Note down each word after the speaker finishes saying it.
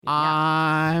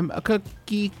I'm a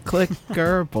cookie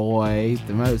clicker boy,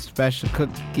 the most special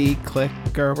cookie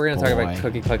clicker We're going to talk about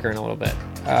Cookie Clicker in a little bit.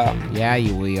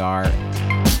 We are.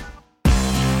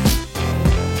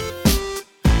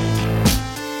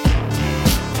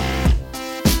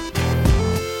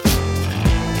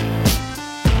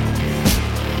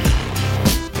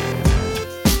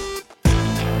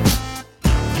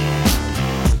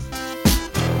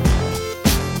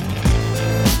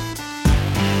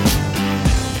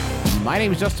 My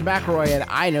name is Justin McElroy, and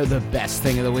I know the best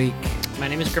thing of the week. My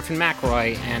name is Griffin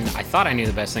McElroy, and I thought I knew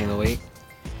the best thing of the week.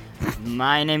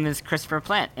 My name is Christopher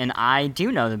Plant, and I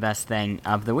do know the best thing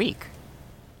of the week.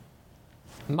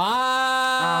 My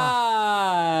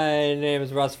name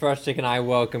is Russ Frushtick, and I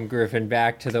welcome Griffin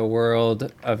back to the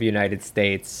world of United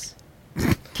States.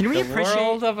 Can we The appreciate...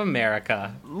 world of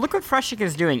America. Look what Frushtick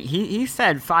is doing. He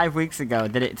said 5 weeks ago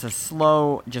that it's a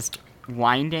slow just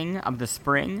winding of the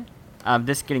spring, of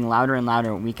this getting louder and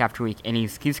louder week after week, and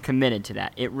he's committed to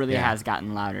that. It really has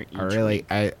gotten louder each week.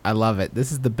 I love it.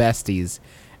 This is the Besties,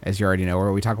 as you already know,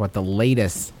 where we talk about the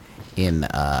latest in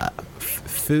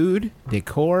food,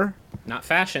 decor, Not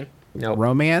fashion. Nope.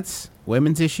 romance,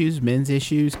 women's issues, men's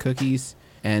issues, cookies,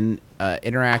 and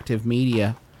interactive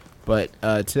media. But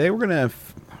today we're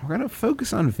gonna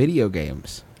focus on video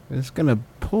games. We're just gonna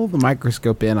pull the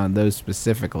microscope in on those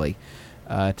specifically.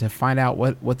 To find out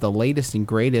what the latest and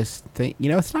greatest thing. You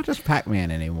know, it's not just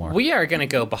Pac-Man anymore. We are going to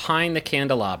go behind the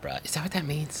candelabra. Is that what that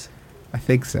means? I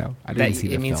think so. I didn't see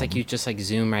the It means film. like you just like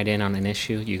zoom right in on an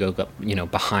issue. You go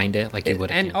behind it like you would.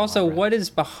 And also, what is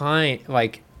behind,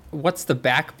 like, what's the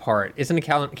back part? Isn't a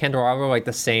candelabra, like,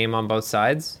 the same on both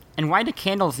sides? And why do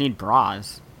candles need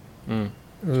bras?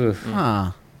 Oof.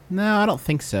 Huh. No, I don't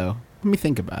think so. Let me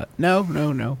think about it.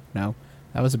 No.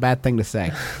 That was a bad thing to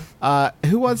say.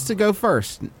 Who wants to go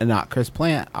first? Not Chris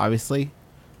Plant, obviously.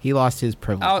 He lost his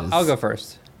privileges. I'll go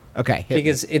first. Okay.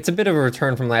 Because it's a bit of a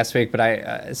return from last week,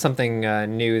 but something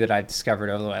new that I discovered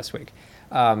over the last week.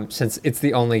 Since it's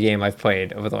the only game I've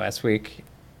played over the last week.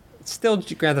 It's still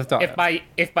Grand Theft Auto.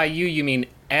 If by you mean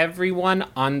everyone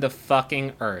on the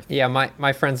fucking earth. Yeah,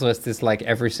 my friends list is like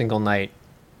every single night,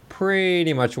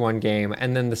 pretty much one game,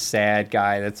 and then the sad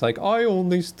guy that's like, I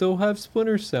only still have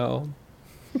Splinter Cell.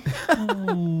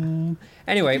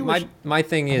 Anyway, my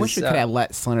thing is, I wish we could have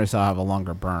let Splinter Cell have a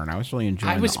longer burn. I was really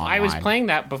enjoying I was online. playing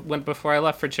that before I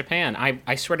left for Japan.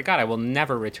 I swear to God, I will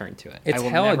never return to it. It's I will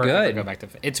hella never, good. Ever go back to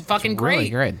it. It's fucking really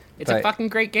great. good. It's a But fucking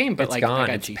great game. But it's like gone. I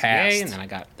got It's GTA, past. and then I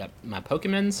got my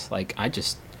Pokemons. Like I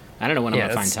don't know when I'm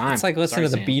gonna find time. It's like listening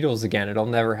to the Beatles again. It'll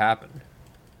never happen.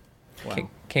 Wow.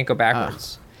 Can't go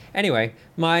backwards. Anyway,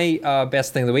 my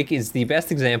best thing of the week is the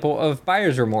best example of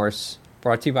buyer's remorse,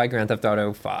 brought to you by Grand Theft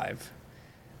Auto 5.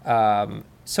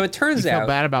 So it turns You feel out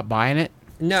bad about buying it?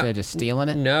 No. Instead of just stealing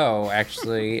it? No,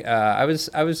 actually, I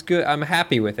was good. I'm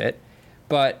happy with it,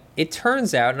 but it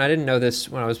turns out, and I didn't know this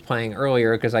when I was playing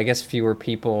earlier because I guess fewer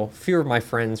of my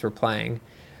friends were playing,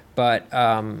 but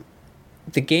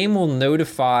the game will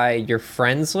notify your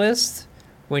friends list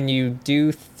when you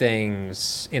do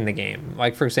things in the game.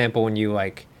 Like, for example, when you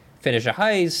like finish a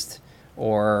heist,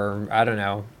 or I don't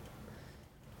know.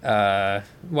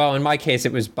 Well, in my case,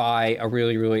 it was buy a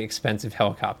really, really expensive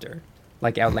helicopter,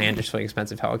 like outlandishly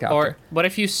expensive helicopter. Or what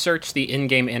if you search the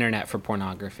in-game internet for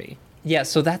pornography? Yeah,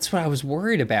 so that's what I was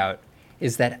worried about.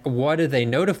 Is that what are they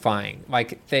notifying?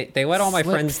 Like they let all my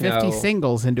Slip friends 50 know.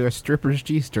 singles into a stripper's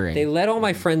G-string. They let all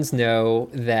my friends know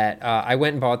that I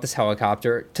went and bought this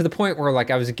helicopter, to the point where like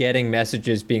I was getting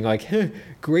messages being like,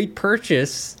 "Great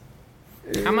purchase."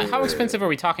 How expensive are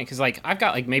we talking? Because like I've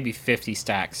got like maybe 50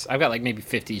 stacks. I've got like maybe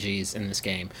 50 G's in this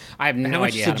game. I have no how much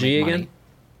idea is how a to G make money. again?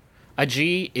 A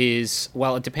G is,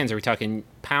 well, it depends. Are we talking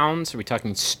pounds? Are we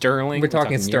talking sterling? We're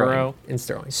talking sterling. euro? In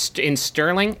sterling. In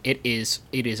sterling, it is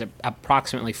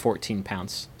approximately 14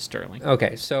 pounds sterling.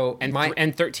 Okay, so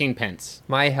And 13 pence.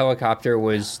 my helicopter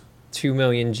was 2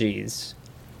 million G's.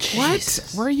 What?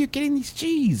 Jesus. Where are you getting these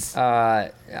G's?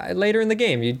 Later in the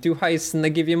game, you do heists and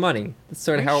they give you money. That's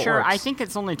sort of how it Sure, works. I think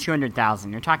it's only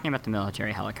 200,000. You're talking about the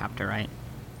military helicopter, right?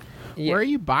 Yeah. Where are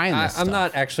you buying this I'm stuff?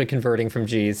 not actually converting from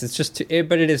G's. It's just,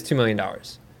 but it is $2 million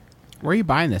Where are you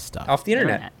buying this stuff? off the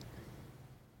internet.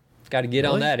 Got to get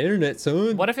on Really? that internet,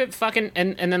 son. What if it fucking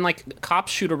and then like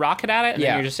cops shoot a rocket at it and Yeah.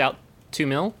 then you're just out 2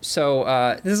 mil?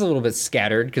 So this is a little bit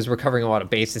scattered because we're covering a lot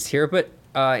of bases here. But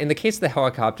in the case of the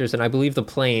helicopters and I believe the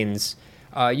planes,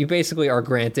 you basically are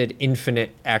granted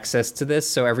infinite access to this.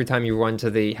 So every time you run to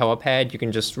the helipad, you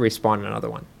can just respawn another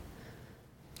one.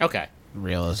 Okay.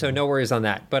 Realism. So no worries on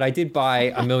that. But I did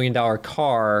buy $1 million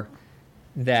car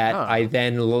that I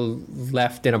then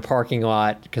left in a parking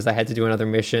lot because I had to do another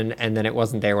mission, and then it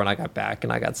wasn't there when I got back,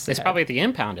 and I got sad. It's probably at the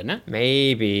impound, isn't it?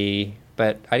 Maybe,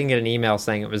 but I didn't get an email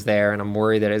saying it was there, and I'm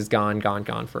worried that it's gone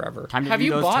forever. Time to Have do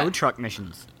you those bought- tow truck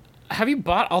missions. Have you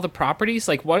bought all the properties?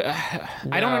 Like, what?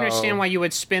 I don't understand why you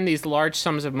would spend these large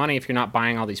sums of money if you're not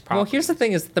buying all these properties. Well, here's the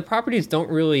thing: is the properties don't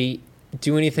really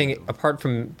do anything apart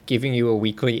from giving you a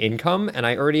weekly income, and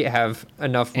I already have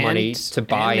enough money to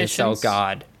buy and sell missions.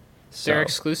 God. So, They're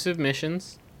exclusive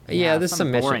missions. yeah, there's some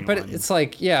some mission, boring but ones. it's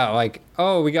like,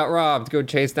 oh, we got robbed. Go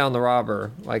chase down the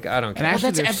robber. Like, I don't And care. actually,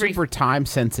 that's they're every- super time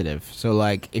sensitive. So,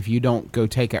 like, if you don't go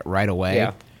take it right away,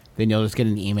 Yeah. then you'll just get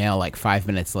an email like 5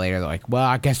 minutes later. They're like, well,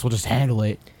 I guess we'll just handle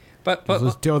it. But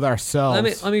Let's deal with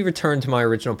ourselves. let me return to my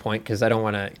original point because I don't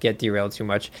want to get derailed too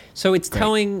much. So it's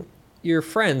telling your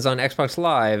friends on Xbox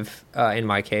Live, in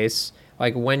my case,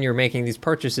 like when you're making these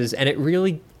purchases, and it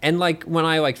really, and like when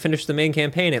I like finished the main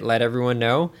campaign, it let everyone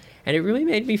know, and it really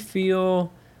made me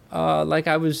feel like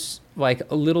I was like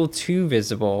a little too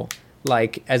visible.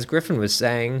 Like as Griffin was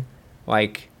saying,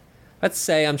 like let's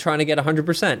say I'm trying to get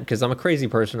 100% because I'm a crazy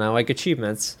person. I like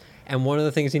achievements. And one of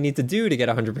the things you need to do to get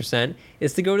 100%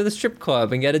 is to go to the strip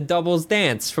club and get a doubles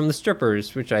dance from the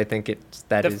strippers, which I think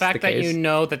that The is fact the that case. you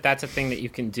know that that's a thing that you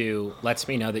can do lets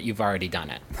me know that you've already done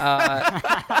it.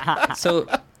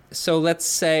 So let's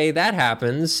say that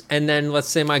happens, and then let's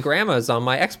say my grandma's on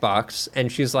my Xbox, and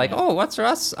she's like, "Oh, what's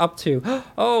Russ up to?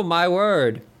 Oh, my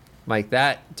word!" Like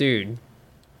that, dude.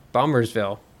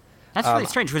 Bummersville. That's really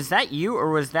strange. Was that you,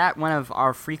 or was that one of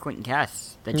our frequent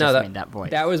guests that just made that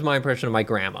voice? That was my impression of my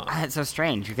grandma. That's so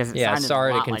strange because it Yeah, sounded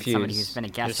sorry a to lot like somebody confuse. who's been a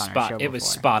guest on our show before. It was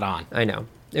spot on. I know.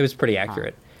 It was pretty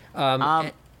accurate.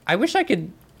 I wish I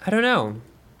could, I don't know,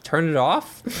 turn it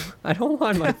off. I don't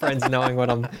want my friends knowing what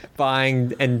I'm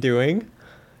buying and doing.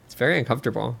 It's very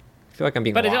uncomfortable. I feel like I'm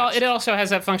being But watched. it also has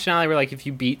that functionality where, like, if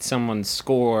you beat someone's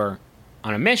score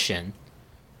on a mission,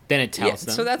 then it tells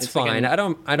them. So that's It's like fine. I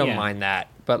don't yeah. mind that.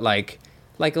 But like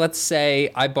let's say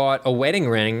I bought a wedding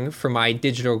ring for my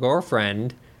digital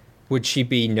girlfriend. Would she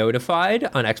be notified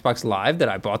on Xbox Live that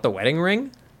I bought the wedding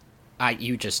ring?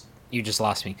 You just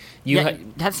lost me.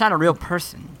 That's not a real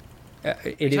person. It is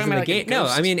talking in the about like a game. No,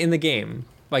 ghost? I mean in the game.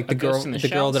 Like the Ghost in the girl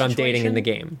Shell that I'm dating in the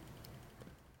situation? game.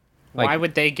 Why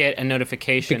would they get a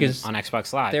notification Because on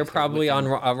Xbox Live? They're probably on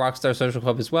Rockstar Social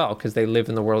Club as well because they live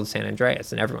in the world of San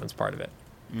Andreas and everyone's part of it.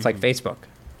 It's like Facebook.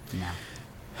 No.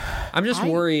 I'm just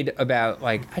worried about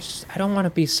like I don't want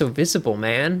to be so visible,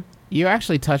 man. You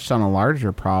actually touched on a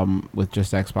larger problem with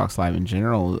just Xbox Live in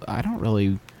general. I don't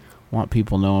really want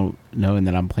people knowing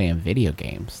that I'm playing video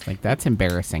games. Like, that's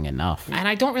embarrassing enough. And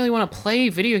I don't really want to play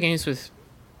video games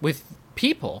with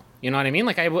people. You know what I mean?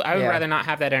 Like, I would rather not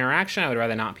have that interaction. I would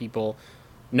rather not people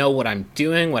know what I'm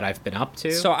doing, what I've been up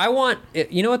to. So I want,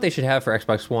 you know what they should have for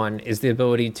Xbox One is the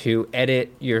ability to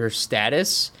edit your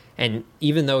status. And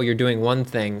even though you're doing one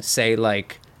thing, say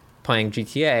like playing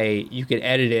GTA, you could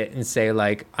edit it and say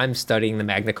like, I'm studying the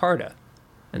Magna Carta.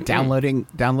 And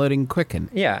Downloading Quicken.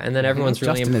 Yeah, and then everyone's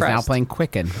really Justin impressed. is now playing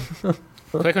Quicken.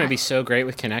 Quicken would be so great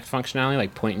with Kinect functionality,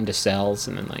 like pointing to cells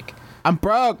and then like, I'm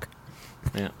broke.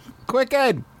 yeah,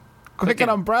 Quicken,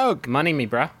 I'm broke. money me,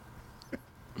 bruh.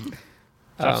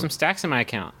 Drop some stacks in my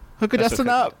account. Hook a That's Justin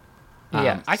what up.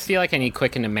 Yeah. I feel like I need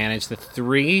Quicken to manage the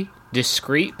 3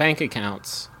 discrete bank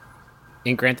accounts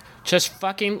in Grant. Just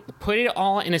fucking put it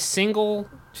all in a single.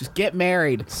 Just get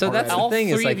married. So that's the All thing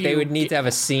is three like of they you would need to have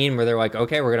a scene where they're like,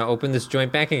 okay, we're gonna open this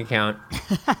joint banking account.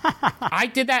 I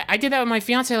did that with my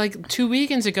fiance like 2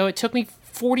 weekends ago. It took me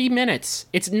 40 minutes.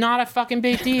 It's not a fucking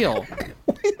big deal.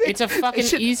 It's a fucking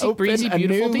should easy, open breezy, a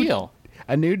beautiful new- deal.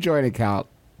 A new joint account.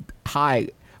 Hi,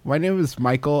 my name is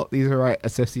Michael. These are my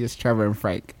associates, Trevor and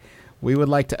Frank. We would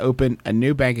like to open a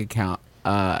new bank account.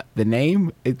 The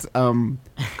name, it's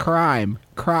Crime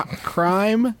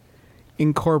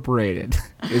Incorporated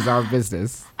is our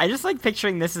business. I just like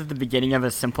picturing this as the beginning of a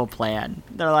simple plan.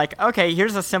 They're like, okay,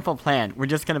 here's a simple plan. We're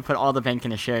just gonna put all the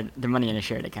money in a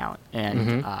shared account,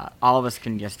 and all of us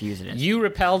can just use it. You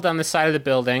rappelled on the side of the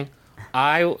building.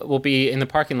 I will be in the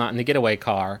parking lot in the getaway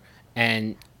car,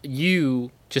 and you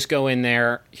just go in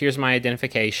there. Here's my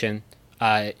identification.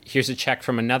 Here's a check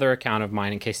from another account of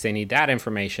mine in case they need that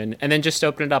information, and then just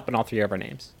open it up in all 3 of our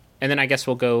names. And then I guess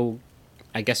we'll go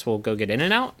get in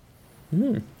and out.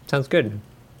 Sounds good.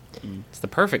 It's the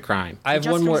perfect crime. I have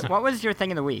Justin, one more. What was your thing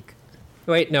of the week?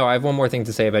 Wait, no, I have one more thing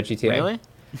to say about GTA. Really?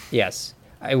 Yes.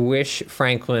 I wish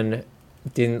Franklin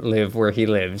didn't live where he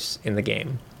lives in the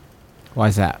game. Why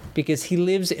is that? Because he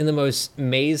lives in the most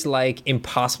maze-like,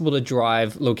 impossible to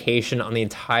drive location on the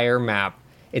entire map.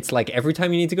 It's like every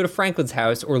time you need to go to Franklin's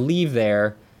house or leave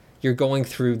there, you're going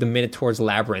through the Minotaur's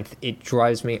labyrinth. It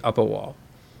drives me up a wall.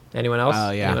 Anyone else?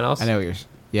 Oh yeah, Anyone else? I know what you're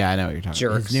talking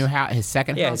about. His new house, his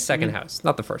second house. Yeah, his second house,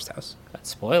 not the first house. That's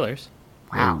spoilers.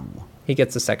 Wow. He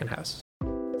gets the second house.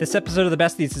 This episode of The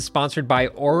Besties is sponsored by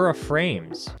Aura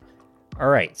Frames. All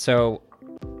right, so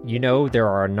there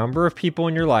are a number of people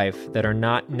in your life that are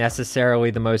not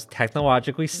necessarily the most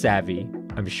technologically savvy.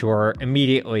 I'm sure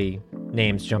immediately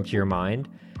names jump to your mind.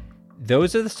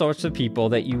 Those are the sorts of people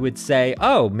that you would say,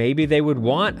 oh, maybe they would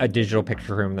want a digital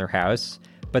picture room in their house,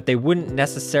 but they wouldn't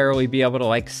necessarily be able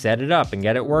to set it up and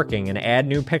get it working and add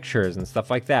new pictures and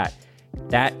stuff like that.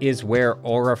 That is where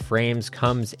Aura Frames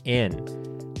comes in.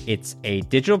 It's a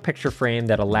digital picture frame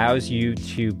that allows you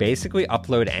to basically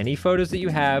upload any photos that you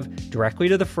have directly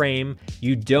to the frame.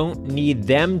 You don't need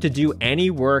them to do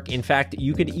any work. In fact,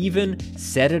 you could even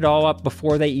set it all up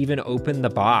before they even open the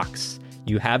box.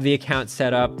 You have the account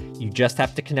set up, you just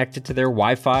have to connect it to their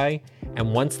Wi-Fi,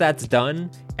 and once that's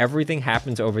done, everything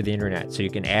happens over the internet. So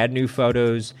you can add new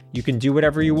photos, you can do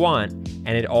whatever you want,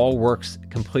 and it all works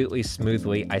completely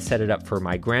smoothly. I set it up for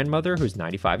my grandmother, who's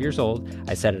 95 years old.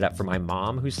 I set it up for my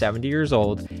mom, who's 70 years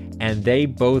old, and they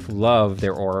both love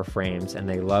their Aura frames, and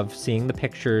they love seeing the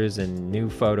pictures and new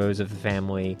photos of the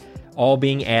family, all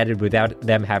being added without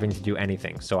them having to do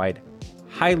anything. So I'd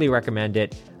highly recommend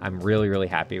it. I'm really, really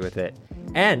happy with it.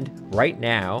 And right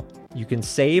now, you can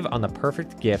save on the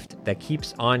perfect gift that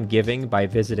keeps on giving by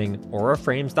visiting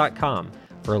auraframes.com.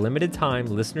 For a limited time,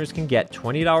 listeners can get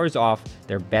 $20 off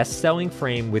their best-selling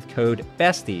frame with code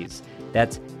BESTIES.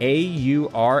 That's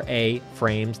AURA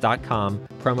frames.com,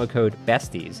 promo code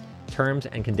BESTIES. Terms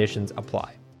and conditions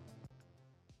apply.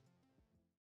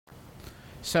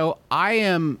 So I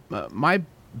am my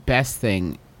best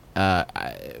thing.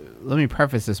 Let me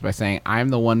preface this by saying I'm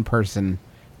the one person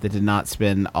that did not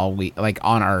spend all week,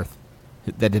 on Earth,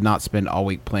 that did not spend all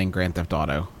week playing Grand Theft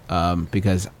Auto,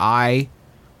 because I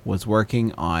was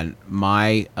working on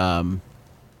my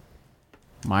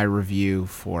my review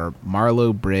for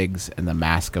Marlowe Briggs and the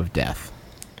Mask of Death.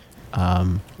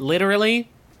 Literally,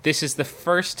 this is the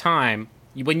first time,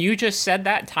 when you just said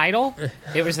that title,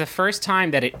 it was the first time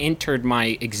that it entered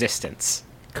my existence.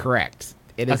 Correct.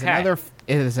 It is Okay.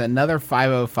 another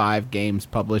 505 Games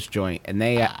published joint, and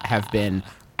they have been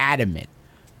adamant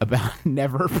about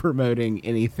never promoting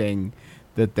anything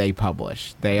that they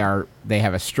publish. They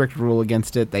have a strict rule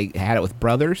against it. They had it with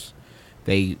Brothers.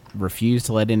 They refuse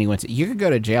to let anyone. You could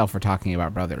go to jail for talking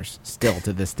about Brothers still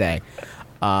to this day.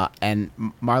 And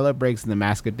Marlowe Briggs and the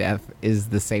Mask of Death is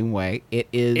the same way. It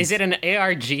is. Is it an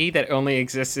ARG that only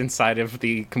exists inside of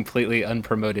the completely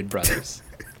unpromoted Brothers?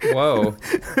 Whoa.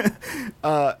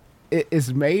 It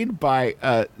is made by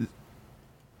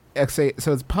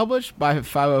so it's published by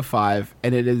 505,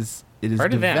 and it is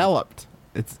Heard of them. developed.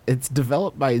 It's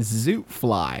developed by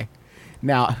Zootfly.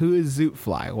 Now, who is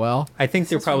Zootfly? Well, I think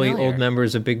they're Sounds probably familiar. old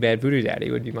members of Big Bad Voodoo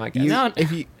Daddy, would be my guess. No.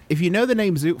 if you know the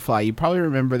name Zootfly, you probably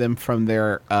remember them from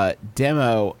their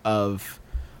demo of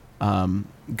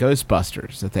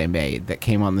Ghostbusters that they made that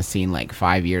came on the scene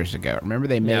 5 years ago. Remember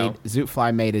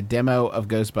Zootfly made a demo of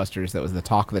Ghostbusters that was the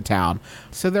talk of the town.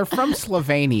 So they're from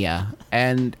Slovenia,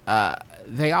 and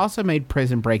they also made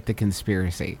Prison Break: The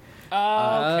Conspiracy.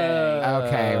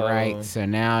 Okay, right. So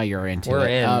now you're into We're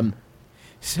it. in.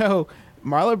 So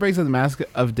Marlowe Briggs and the Mask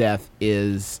of Death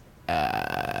is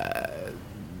action-wise.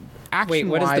 Wait,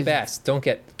 what is the best? Don't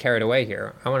get carried away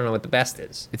here. I want to know what the best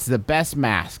is. It's the best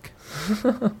mask.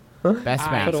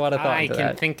 Best mask. Put a lot of thought I into can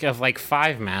that. think of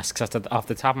 5 masks off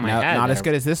the top of my head. Not as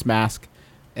good as this mask,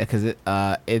 because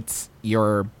it's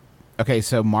your. Okay,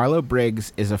 so Marlowe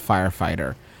Briggs is a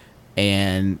firefighter,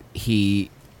 and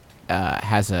he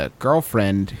has a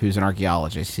girlfriend who's an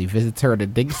archaeologist. He visits her at a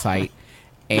dig site,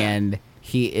 and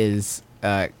he is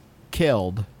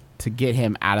killed to get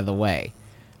him out of the way.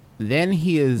 Then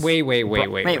he is Wait. Wait, what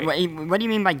do you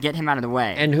mean by get him out of the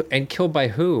way? And killed by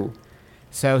who?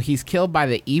 So he's killed by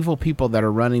the evil people that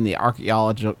are running the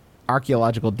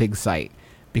archaeological dig site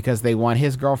because they want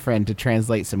his girlfriend to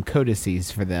translate some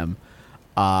codices for them,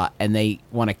 and they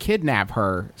want to kidnap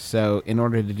her. So in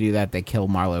order to do that, they kill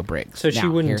Marlowe Briggs. So she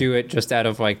wouldn't do it just out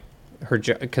of her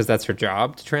job, because that's her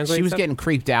job to translate. She was stuff? getting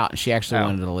creeped out, and she actually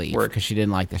wanted to leave word. because she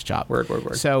didn't like this job.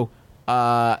 Word. So,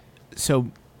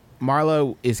 so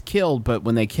Marlowe is killed, but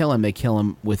when they kill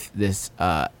him with this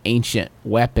ancient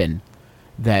weapon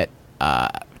that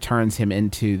turns him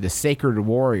into the sacred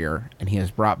warrior, and he is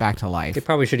brought back to life. They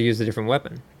probably should have used a different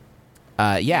weapon.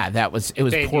 Yeah, it was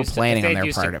poor planning on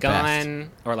their part at best. If they'd used a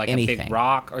gun or like Anything. a big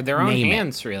rock or their own Name it.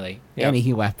 hands, really.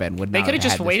 Any weapon would not. They could have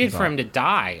just had this waited for result. him to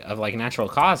die of like natural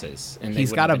causes, and He's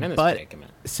they got would a have been in this butt.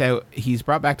 predicament. So he's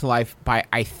brought back to life by,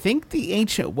 I think, the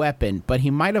ancient weapon, but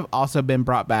he might have also been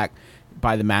brought back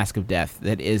by the Mask of Death.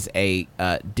 That is a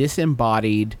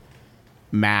disembodied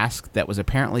mask that was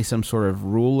apparently some sort of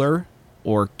ruler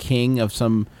or king of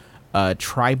some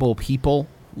tribal people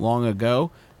long ago,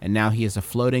 and now he is a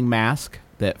floating mask.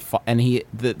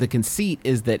 The conceit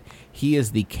is that he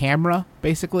is the camera,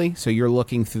 basically. So you're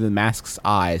looking through the mask's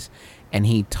eyes, and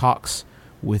he talks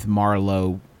with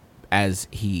Marlowe as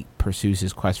he pursues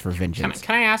his quest for vengeance.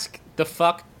 Can I ask, the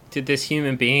fuck did this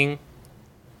human being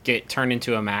get turned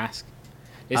into a mask?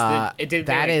 Did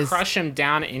they crush him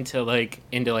down into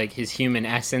his human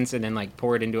essence and then like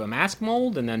pour it into a mask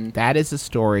mold and then? That is a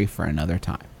story for another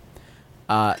time.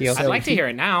 I'd like to hear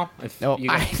it now. No,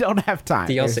 I don't have time.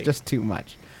 DLC. There's just too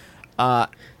much.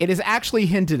 It is actually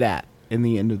hinted at in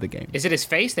the end of the game. Is it his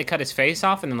face? They cut his face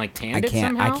off and then like tanned it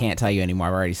somehow? I can't tell you anymore.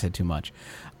 I've already said too much.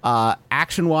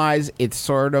 Action-wise, it's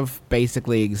sort of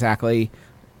basically exactly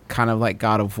kind of like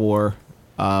God of War.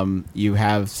 You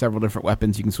have several different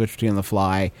weapons you can switch between on the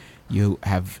fly. You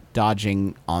have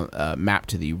dodging on mapped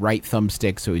to the right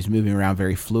thumbstick, so he's moving around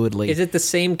very fluidly. Is it the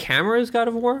same camera as God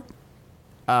of War?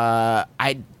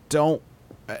 I don't.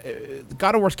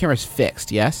 God of War's camera's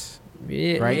fixed, yes?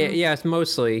 Right? Yeah, it's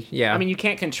mostly, yeah. I mean, you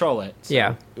can't control it. So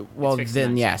yeah. Well, fixed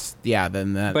then nice. yes. Yeah,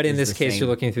 then that. But in is this the case, same. you're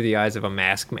looking through the eyes of a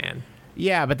masked man.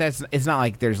 Yeah, but it's not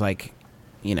like there's like,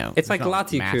 It's like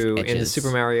Latiku in the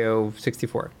Super Mario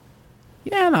 64.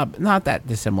 Yeah, not that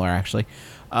dissimilar actually.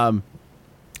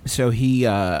 So he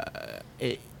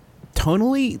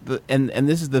tonally, and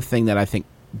this is the thing that I think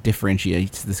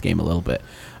differentiates this game a little bit.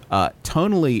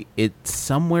 Tonally, it's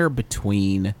somewhere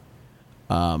between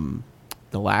The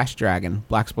Last Dragon,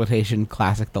 Blaxploitation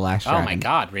classic The Last Dragon. Oh my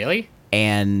god, really?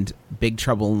 And Big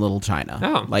Trouble in Little China.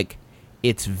 Oh. Like,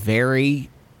 it's very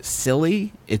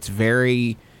silly. It's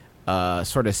very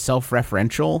sort of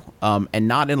self-referential, and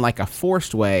not in like a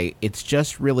forced way. It's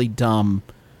just really dumb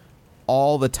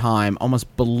all the time,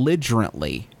 almost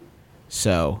belligerently.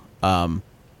 So,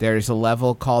 there's a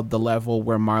level called the level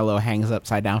where Marlowe hangs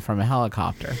upside down from a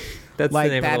helicopter. That's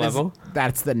Like, the name of the level?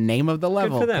 That's the name of the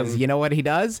level. for them. 'Cause you know what he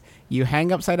does? You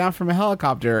hang upside down from a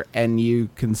helicopter, and you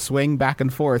can swing back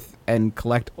and forth and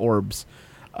collect orbs.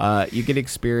 You get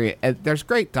experience. There's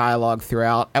great dialogue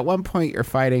throughout. At one point, you're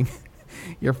fighting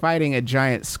a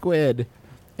giant squid,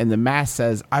 and the mask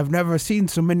says, "I've never seen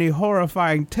so many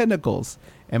horrifying tentacles."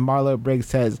 And Marlowe Briggs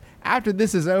says, "After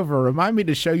this is over, remind me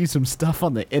to show you some stuff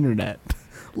on the internet."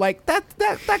 Like, that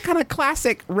kind of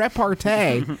classic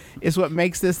repartee is what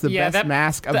makes this the best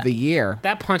mask of the year.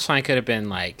 That punchline could have been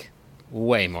like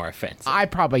way more offensive. I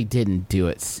probably didn't do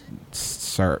it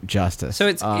justice. So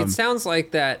it sounds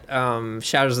like that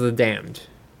Shadows of the Damned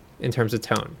in terms of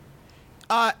tone.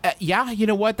 Yeah, you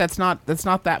know what? That's not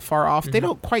that far off. They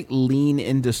don't quite lean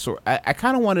into I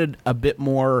kind of wanted a bit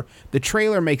more. The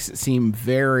trailer makes it seem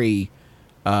very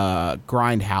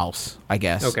grindhouse, I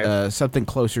guess. Okay. Something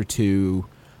closer to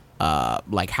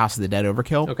like House of the Dead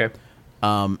Overkill. Okay.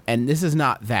 And this is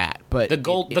not that, but the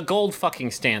gold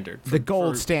fucking standard. The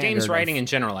gold for standard games of- writing in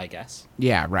general, I guess.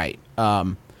 Yeah, right.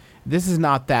 This is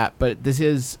not that, but this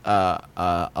is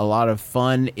a lot of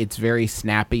fun. It's very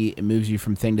snappy. It moves you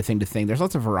from thing to thing to thing. There's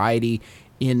lots of variety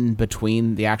in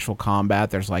between the actual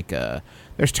combat. There's like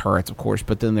there's turrets, of course,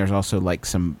 but then there's also like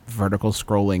some vertical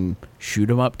scrolling shoot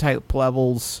 'em up type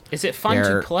levels. Is it fun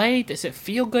to play? Does it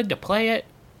feel good to play it?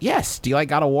 Yes. Do you like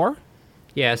God of War?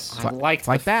 Yes, I like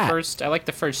like that. first. I like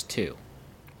the first two.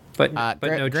 but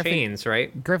no Griffin- chains,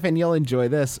 right? Griffin, you'll enjoy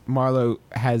this. Marlowe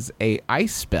has a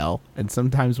ice spell, and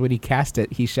sometimes when he casts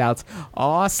it, he shouts,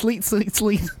 "Aw, sleet, sleet,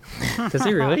 sleet." Does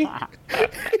he really?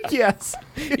 Yes.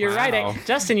 You're right,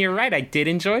 Justin. You're right. I did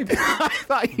enjoy that. I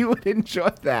thought you would enjoy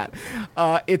that.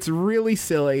 It's really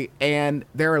silly, and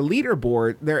there are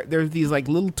leaderboard. There's these like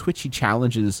little twitchy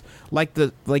challenges, like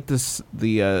the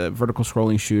vertical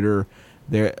scrolling shooter.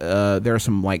 There are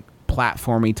some like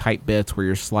platformy type bits where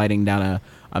you're sliding down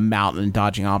a mountain and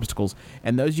dodging obstacles,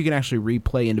 and those you can actually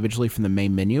replay individually from the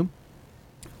main menu,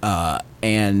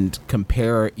 and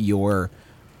compare your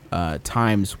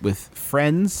times with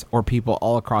friends or people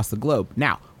all across the globe.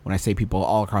 Now, when I say people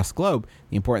all across the globe,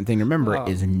 the important thing to remember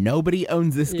is nobody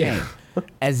owns this game.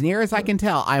 As near as I can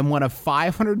tell, I'm one of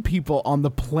 500 people on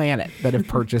the planet that have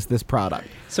purchased this product.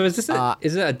 So is this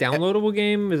is it a downloadable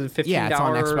game? Is it $15? Yeah, it's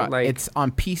on Xbox. It's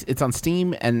on PC. It's on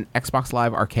Steam and Xbox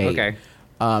Live Arcade. Okay.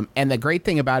 And the great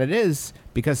thing about it is,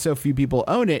 because so few people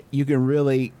own it, you can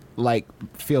really like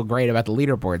feel great about the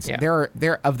leaderboards. Yeah.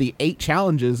 There of the 8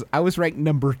 challenges, I was ranked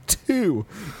number 2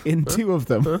 in 2 of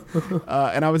them,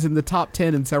 and I was in the top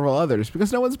 10 in several others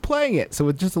because no one's playing it. So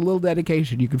with just a little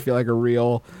dedication, you can feel like a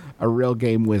real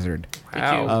game wizard.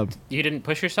 Wow. You didn't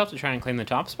push yourself to try and claim the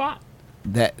top spot?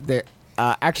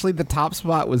 Actually, the top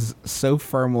spot was so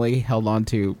firmly held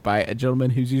onto by a gentleman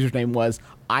whose username was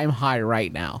 "I'm high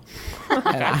right now,"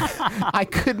 and I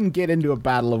couldn't get into a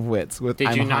battle of wits with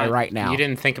 "I'm high right now." You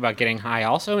didn't think about getting high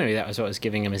also? Maybe that was what was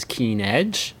giving him his keen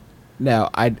edge? No,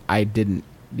 I didn't.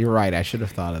 You're right. I should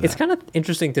have thought of that. It's kind of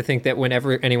interesting to think that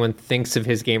whenever anyone thinks of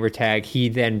his gamer tag, he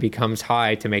then becomes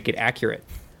high to make it accurate.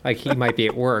 Like he might be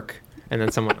at work, and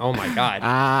then someone, oh my god,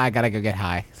 I gotta go get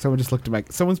high. Someone just looked at my.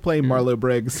 Someone's playing Marlo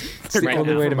Briggs. it's the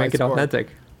only way to make it authentic.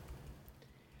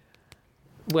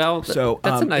 Well, So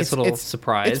that's a nice little it's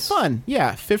surprise. It's fun.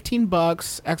 Yeah, $15,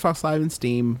 Xbox Live and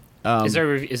Steam. Is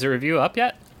the review up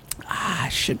yet?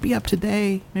 Should be up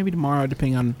today, maybe tomorrow,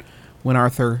 depending on when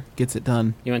Arthur gets it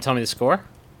done. You want to tell me the score?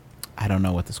 I don't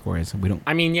know what the score is. We don't.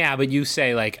 I mean, yeah, but you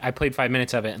say, like, I played 5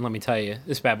 minutes of it, and let me tell you,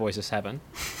 this bad boy's a 7.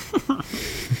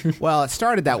 Well, it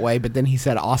started that way, but then he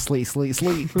said, "Oh, sleep." So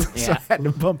Yeah. I had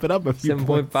to bump it up a few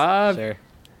points. 7.5.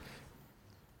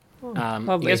 Sure. You guys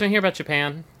Lovely. want to hear about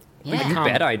Japan? Yeah. You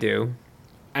bet I do.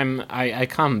 I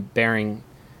come bearing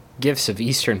gifts of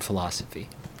Eastern philosophy.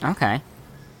 Okay.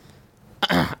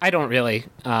 I don't really.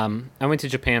 I went to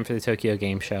Japan for the Tokyo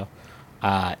Game Show.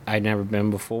 I'd never been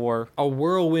before. A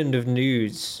whirlwind of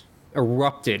news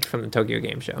erupted from the Tokyo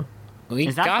Game Show. We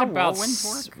Is that got how about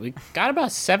whirlwinds work? we got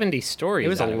about 70 stories. It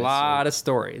was a out of lot of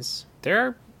stories. There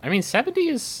are, I mean, 70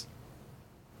 is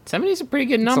a pretty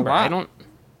good number. lot.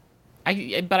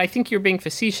 But I think you're being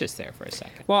facetious there for a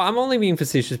second. Well, I'm only being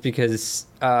facetious because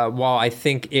while I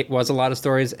think it was a lot of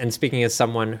stories, and speaking as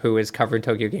someone who has covered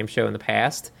Tokyo Game Show in the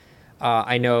past,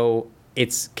 I know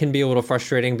it can be a little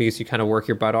frustrating because you kind of work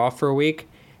your butt off for a week,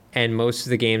 and most of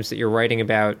the games that you're writing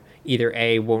about either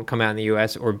A, won't come out in the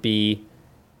US, or B,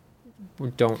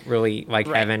 don't really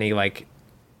have any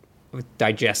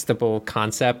digestible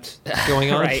concept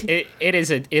going on. Right. It is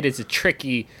a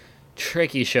tricky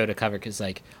show to cover because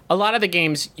a lot of the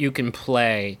games you can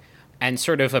play and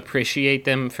sort of appreciate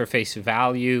them for face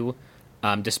value,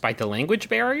 despite the language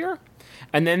barrier,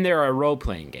 and then there are role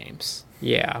playing games.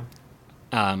 Yeah.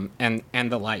 And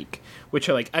the like, which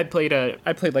are I played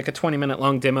like a 20-minute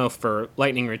long demo for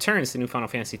Lightning Returns, the new Final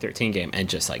Fantasy 13 game, and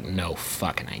just no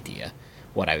fucking idea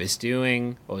what I was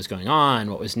doing, what was going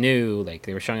on, what was new. They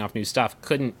were showing off new stuff.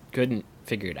 Couldn't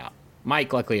figure it out.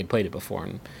 Mike luckily had played it before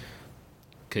and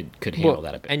could handle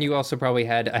that a bit. And you also probably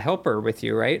had a helper with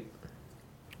you, right?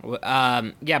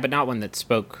 Yeah, but not one that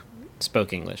spoke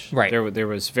English. Right. There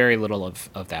was very little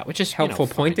of that, which is Helpful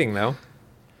fine. pointing, though.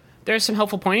 There's some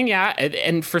helpful pointing, yeah,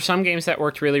 and for some games that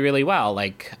worked really, really well.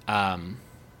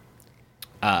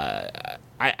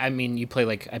 I mean, you play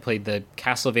I played the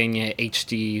Castlevania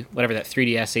HD, whatever that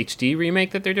 3DS HD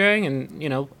remake that they're doing,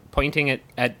 and pointing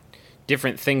at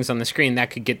different things on the screen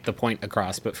that could get the point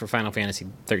across. But for Final Fantasy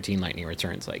 13 Lightning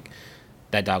Returns,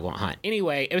 that dog won't hunt.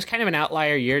 Anyway, it was kind of an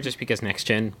outlier year just because Next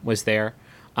Gen was there,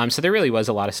 so there really was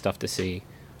a lot of stuff to see.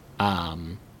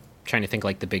 Trying to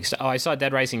think the big stuff. Oh, I saw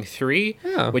Dead Rising 3,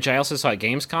 which I also saw at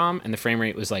Gamescom, and the frame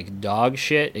rate was dog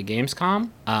shit at Gamescom,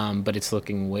 but it's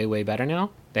looking way, way better now.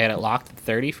 They had it locked at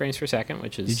 30 frames per second,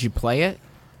 which is... Did you play it?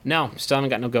 No, still haven't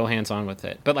got no go hands-on with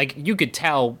it. But, you could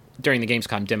tell during the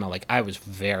Gamescom demo, I was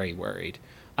very worried.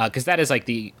 Because that is,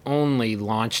 the only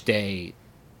launch day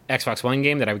Xbox One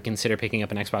game that I would consider picking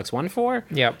up an Xbox One for.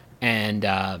 Yep. And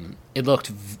it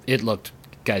looked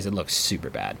super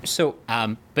bad. So,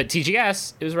 but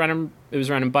TGS, it was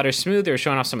running butter smooth. They were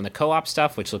showing off some of the co-op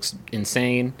stuff, which looks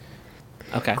insane.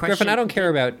 Okay, Griffin, I don't care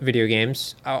about video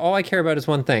games. All I care about is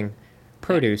one thing: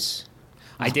 produce.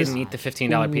 I didn't eat the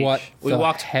 $15 peach. What We the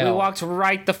walked hell?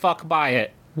 right the fuck by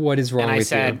it. What is wrong And I with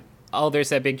said, you? "Oh, there's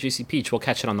that big juicy peach. We'll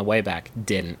catch it on the way back."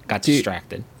 Didn't. Got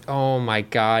distracted. Oh my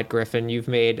God, Griffin, you've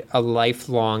made a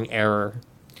lifelong error.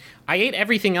 I ate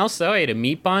everything else though. I ate a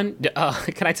meat bun.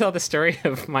 Can I tell the story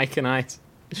of Mike and I's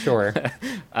Sure.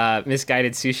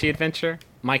 misguided sushi adventure?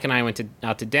 Mike and I went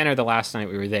out to dinner the last night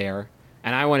we were there,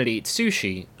 and I wanted to eat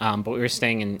sushi, but we were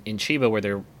staying in Chiba where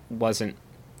there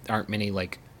aren't many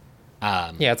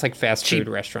Yeah, it's fast food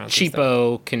restaurants. and stuff.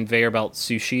 cheapo conveyor belt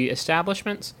sushi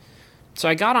establishments. So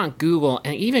I got on Google,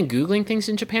 and even Googling things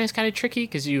in Japan is kind of tricky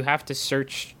because you have to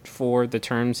search for the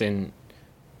terms in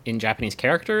Japanese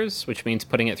characters, which means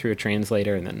putting it through a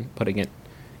translator and then putting it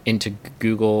into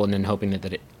Google and then hoping that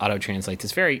it auto-translates.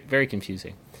 It's very, very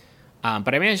confusing.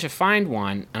 But I managed to find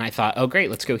one, and I thought, oh, great,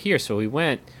 let's go here. So we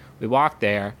walked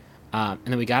there, And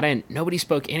then we got in. Nobody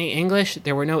spoke any English.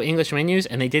 There were no English menus,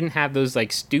 and they didn't have those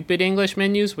like stupid English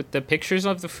menus with the pictures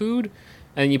of the food.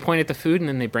 And you point at the food, and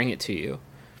then they bring it to you.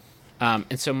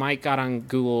 And so Mike got on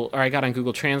Google, or I got on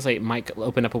Google Translate. Mike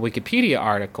opened up a Wikipedia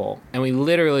article, and we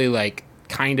literally like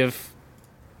kind of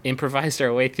improvised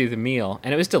our way through the meal,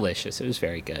 and it was delicious. It was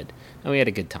very good, and we had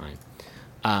a good time.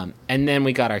 And then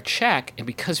we got our check, and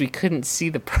because we couldn't see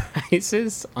the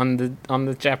prices on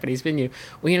the Japanese menu,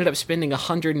 we ended up spending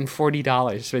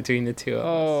 $140 between the two of us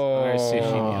on our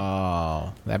sushi meal.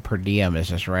 Oh, that per diem is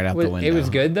just right out the window. It was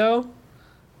good though.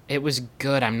 It was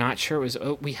good. I'm not sure it was.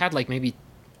 Oh, we had like maybe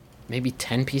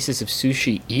 10 pieces of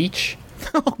sushi each.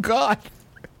 Oh God.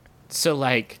 So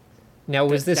like, now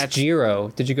was this Jiro?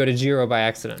 Did you go to Jiro by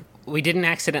accident? we didn't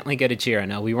accidentally go to Jiro.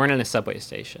 No, we weren't in a subway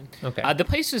station. Okay. The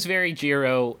place was very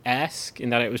Jiro-esque in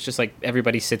that it was just like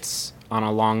everybody sits on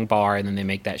a long bar and then they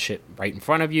make that shit right in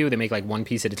front of you. They make like one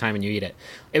piece at a time and you eat it.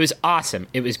 It was awesome.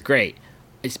 It was great.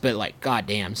 But like,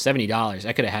 goddamn, $70.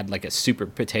 I could have had like a super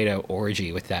potato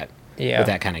orgy with that. Yeah. With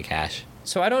that kind of cash.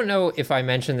 So I don't know if I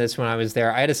mentioned this when I was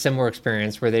there. I had a similar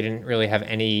experience where they didn't really have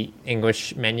any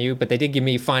English menu, but they did give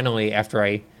me finally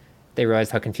after they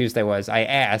realized how confused I was. I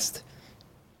asked,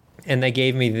 and they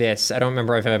gave me this. I don't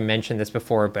remember if I mentioned this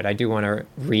before, but I do want to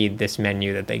read this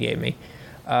menu that they gave me.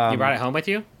 You brought it home with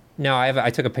you? No, I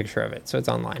took a picture of it, so it's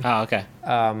online. Oh, okay.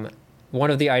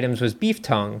 One of the items was beef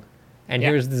tongue, and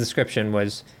here's the description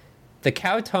was, the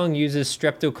cow tongue uses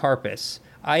streptocarpus.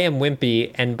 I am wimpy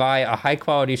and buy a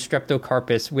high-quality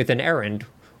streptocarpus with an errand,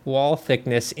 wall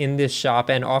thickness in this shop,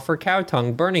 and offer cow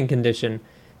tongue burning condition.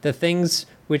 The things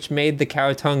which made the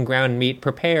cow tongue ground meat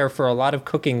prepare for a lot of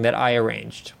cooking that I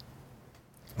arranged.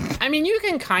 I mean, you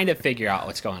can kind of figure out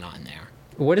what's going on there.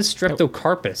 What is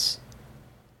streptocarpus?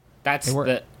 That's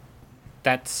the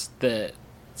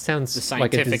Sounds the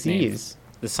like a scientific disease.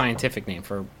 name. The scientific name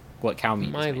for what cow meat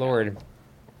is My made lord.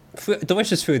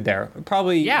 Delicious food there.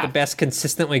 Probably the best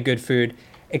consistently good food,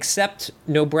 except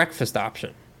no breakfast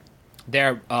option.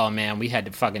 There, oh man,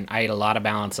 I ate a lot of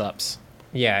balance ups.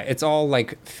 Yeah, it's all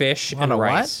like fish and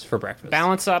rice for breakfast.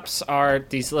 Balance ups are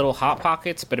these little hot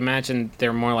pockets, but imagine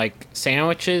they're more like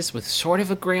sandwiches with sort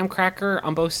of a graham cracker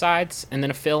on both sides and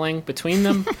then a filling between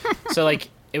them. So like,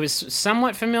 it was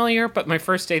somewhat familiar, but my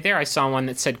first day there, I saw one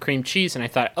that said cream cheese, and I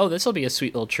thought, oh, this will be a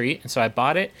sweet little treat, and so I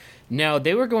bought it. No,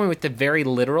 they were going with the very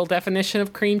literal definition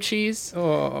of cream cheese.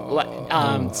 So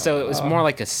it was more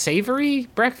like a savory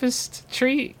breakfast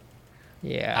treat.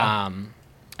 Yeah.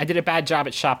 I did a bad job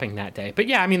at shopping that day. But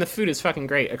yeah, I mean, the food is fucking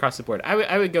great across the board.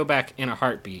 I would go back in a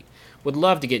heartbeat. Would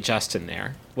love to get Justin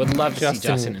there. Would love to see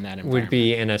Justin in that environment. Would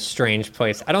be in a strange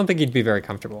place. I don't think he'd be very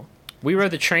comfortable. We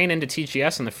rode the train into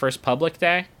TGS on the first public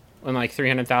day when like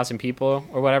 300,000 people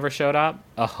or whatever showed up.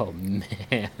 Oh,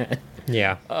 man.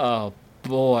 Yeah. Oh,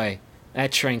 boy.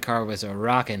 That train car was a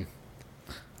rockin'.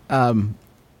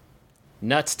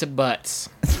 Nuts to butts.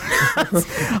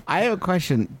 I have a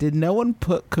question. Did no one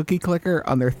put Cookie Clicker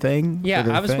on their thing? Yeah,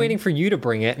 I was waiting for you to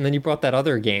bring it, and then you brought that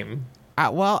other game.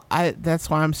 That's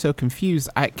why I'm so confused.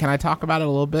 Can I talk about it a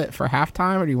little bit for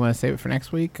halftime, or do you want to save it for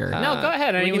next week? Or no, go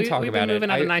ahead. We can talk we've about been moving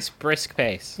it. at a nice brisk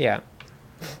pace. Yeah.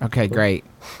 Okay, great.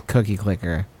 Cookie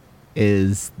Clicker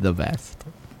is the best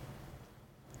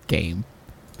game.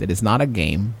 That is not a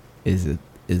game. It's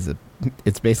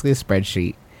basically a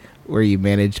spreadsheet where you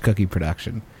manage cookie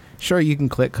production. Sure, you can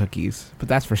click cookies, but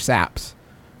that's for saps.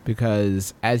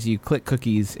 Because as you click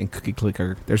cookies in Cookie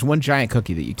Clicker, there's one giant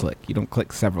cookie that you click. You don't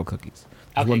click several cookies.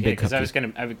 There's one big cookie.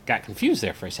 I got confused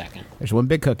there for a second. There's one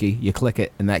big cookie. You click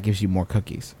it, and that gives you more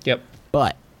cookies. Yep.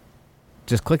 But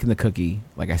just clicking the cookie,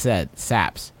 like I said,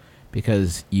 saps,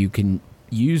 because you can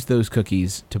use those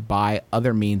cookies to buy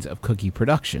other means of cookie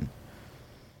production.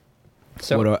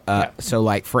 So,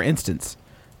 like for instance,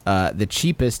 the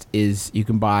cheapest is you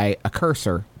can buy a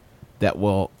cursor that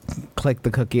will click the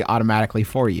cookie automatically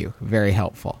for you. Very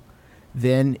helpful.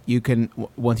 Then you can,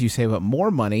 once you save up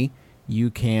more money, you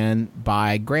can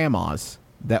buy grandmas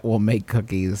that will make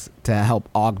cookies to help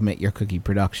augment your cookie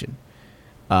production.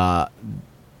 The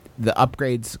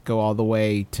upgrades go all the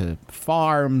way to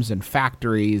farms and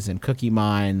factories and cookie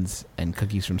mines and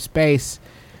cookies from space,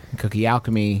 and cookie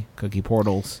alchemy, cookie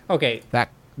portals. Okay.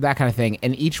 That kind of thing.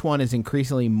 And each one is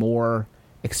increasingly more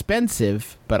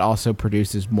expensive, but also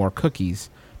produces more cookies.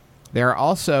 There are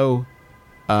also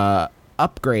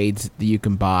upgrades that you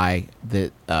can buy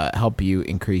that help you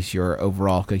increase your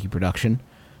overall cookie production,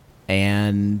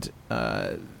 and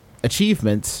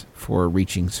achievements for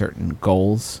reaching certain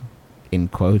goals, in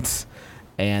quotes,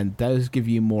 and those give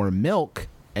you more milk,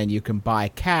 and you can buy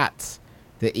cats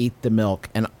that eat the milk,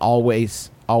 and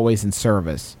always in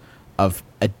service of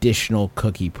additional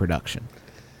cookie production?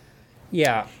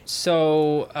 Yeah.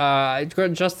 So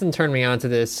Justin turned me on to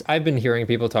this. I've been hearing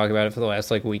people talk about it for the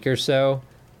last week or so.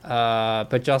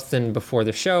 But Justin, before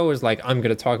the show, was like, I'm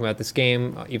going to talk about this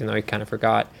game, even though he kind of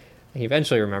forgot. He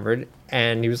eventually remembered,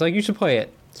 and he was like, you should play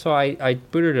it. So I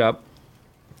booted it up.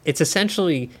 It's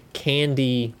essentially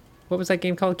Candy... What was that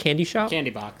game called? Candy Shop? Candy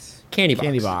Box. Candy Box.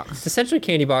 Candy Box. It's essentially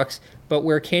Candy Box, but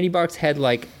where Candy Box had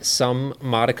some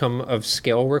modicum of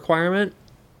skill requirement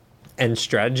and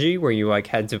strategy, where you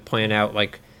had to plan out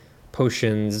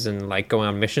potions and go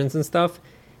on missions and stuff.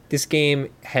 This game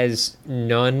has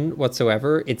none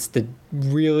whatsoever. It's the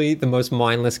most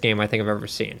mindless game I think I've ever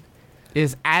seen.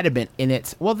 Is adamant in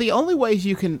its... Well, the only ways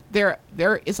you can... There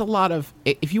is a lot of...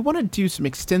 If you want to do some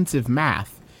extensive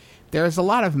math, there's a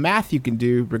lot of math you can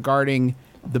do regarding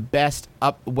the best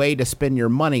way to spend your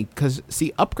money. Because,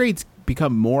 see, upgrades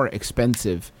become more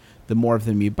expensive the more of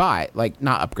them you buy.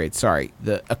 Not upgrades, sorry.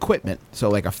 The equipment.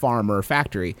 So, a farm or a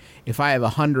factory. If I have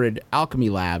 100 alchemy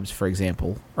labs, for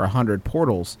example, or 100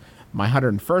 portals, my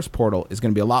 101st portal is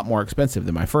going to be a lot more expensive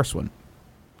than my first one.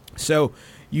 So...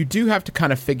 You do have to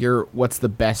kind of figure what's the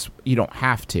best. You don't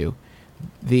have to.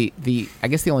 I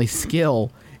guess the only skill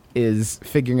is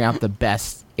figuring out the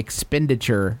best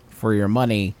expenditure for your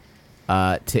money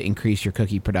to increase your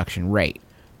cookie production rate.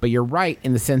 But you're right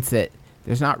in the sense that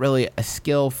there's not really a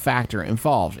skill factor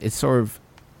involved. It sort of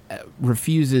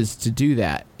refuses to do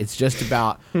that. It's just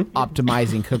about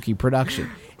optimizing cookie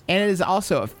production. And it is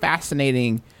also a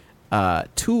fascinating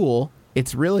tool.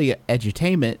 It's really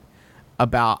edutainment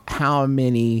about how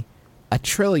many a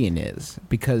trillion is,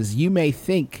 because you may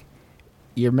think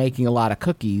you're making a lot of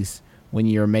cookies when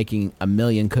you're making 1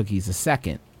 million cookies a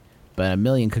second, but 1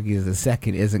 million cookies a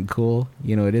second isn't cool.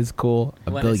 You know, it is cool.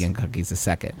 A billion cookies a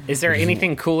second. Is there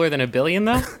anything cooler than 1 billion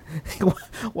though?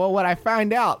 Well, what I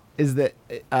find out is that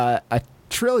a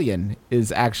trillion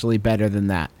is actually better than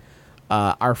that.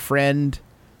 Our friend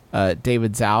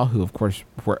David Zhao, who of course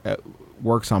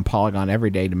works on Polygon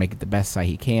every day to make it the best site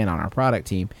he can on our product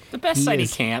team. The best site he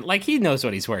can. He knows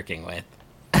what he's working with.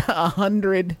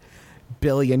 100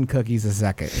 billion cookies a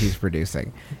second he's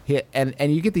producing.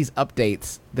 And you get these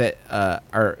updates that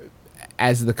are,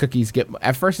 as the cookies get...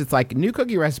 At first it's new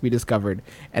cookie recipe discovered,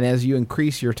 and as you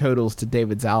increase your totals to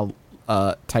David Zhao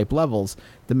type levels,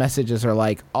 the messages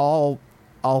are all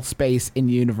space in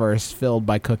universe filled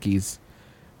by cookies.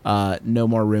 No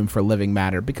more room for living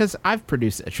matter, because I've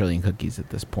produced 1 trillion cookies at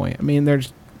this point. I mean,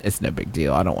 it's no big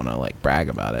deal. I don't want to brag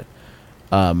about it.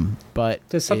 But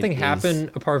does something happen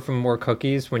apart from more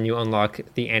cookies when you unlock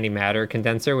the antimatter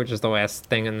condenser, which is the last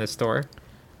thing in the store?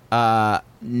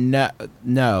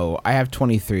 No. I have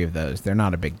 23 of those. They're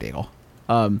not a big deal.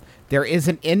 There is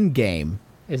an end game.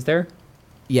 Is there?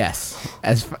 Yes,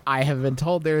 as I have been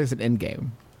told, there is an end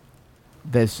game.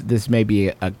 This may be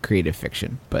a creative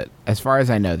fiction, but as far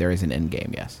as I know, there is an end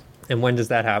game, yes. And when does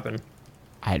that happen?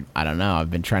 I don't know.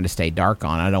 I've been trying to stay dark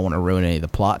on it. I don't want to ruin any of the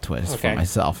plot twists for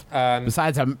myself.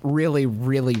 Besides, I'm really,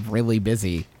 really, really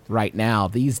busy right now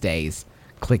these days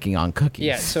clicking on cookies.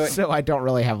 Yeah, so I don't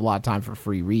really have a lot of time for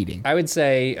free reading. I would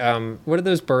say, what are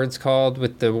those birds called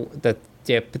with the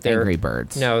dip? Angry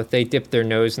birds. No, they dip their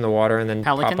nose in the water and then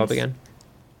Pelicans? pop up again.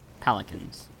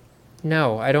 Pelicans.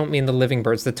 No, I don't mean the living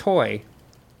birds. The toy.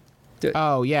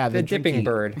 Oh, yeah. The dipping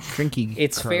bird.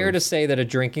 It's fair to say that a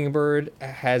drinking bird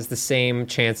has the same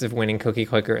chance of winning Cookie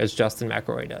Clicker as Justin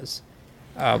McElroy does.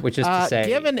 Which is to say...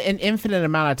 Given an infinite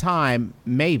amount of time,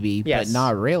 maybe, yes. But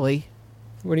not really.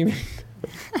 What do you mean?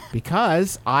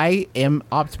 Because I am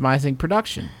optimizing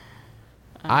production.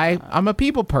 I'm a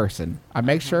people person. I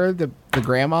make sure the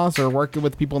grandmas are working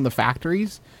with people in the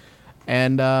factories,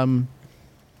 and...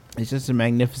 It's just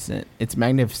magnificent. It's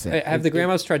magnificent. Have the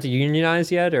grandmas tried to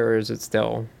unionize yet, or is it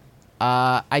still?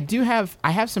 I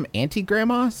have some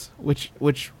anti-grandmas,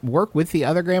 which work with the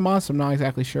other grandmas. I'm not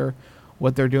exactly sure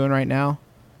what they're doing right now,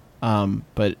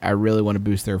 but I really want to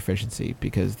boost their efficiency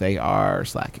because they are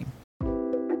slacking.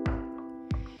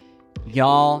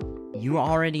 Y'all, you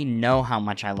already know how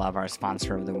much I love our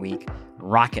sponsor of the week,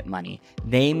 Rocket Money.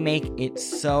 They make it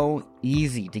so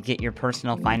easy to get your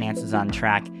personal finances on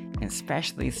track, and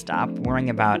especially stop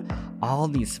worrying about all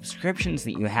these subscriptions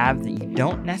that you have that you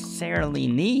don't necessarily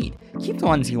need. Keep the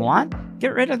ones you want,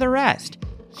 get rid of the rest.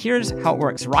 Here's how it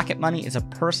works. Rocket Money is a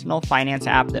personal finance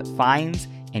app that finds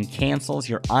and cancels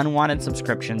your unwanted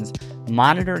subscriptions,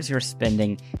 monitors your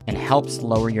spending, and helps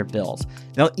lower your bills.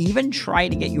 They'll even try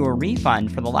to get you a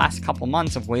refund for the last couple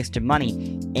months of wasted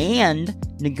money and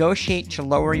negotiate to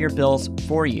lower your bills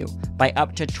for you by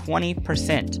up to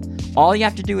 20%. All you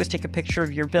have to do is take a picture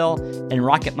of your bill, and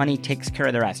Rocket Money takes care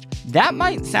of the rest. That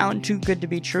might sound too good to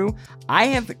be true. I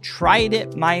have tried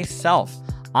it myself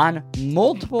on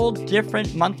multiple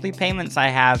different monthly payments I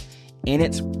have, and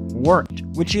it's worked,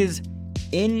 which is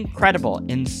incredible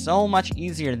and so much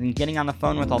easier than getting on the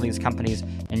phone with all these companies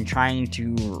and trying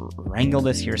to wrangle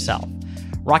this yourself.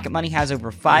 Rocket Money has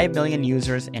over 5 million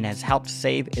users and has helped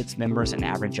save its members an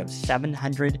average of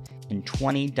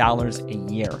 $720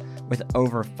 a year, with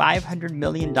over $500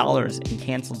 million in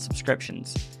canceled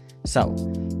subscriptions. So,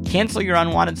 cancel your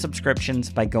unwanted subscriptions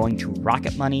by going to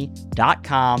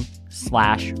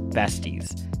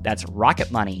rocketmoney.com/besties. That's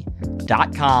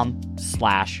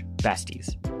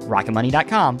rocketmoney.com/besties.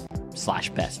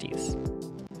 rocketmoney.com/besties.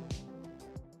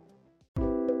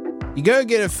 You go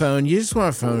get a phone. You just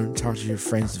want a phone to talk to your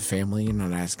friends and family. You're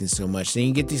not asking so much. Then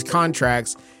you get these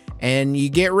contracts and you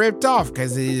get ripped off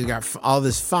because they got all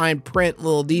this fine print,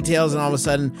 little details, and all of a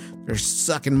sudden they're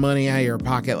sucking money out of your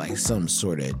pocket like some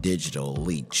sort of digital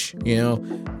leech. You know,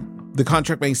 the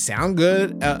contract may sound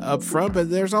good up front, but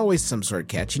there's always some sort of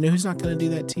catch. You know who's not going to do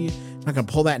that to you? Not going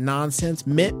to pull that nonsense?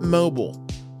 Mint Mobile.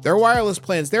 Their wireless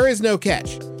plans, there is no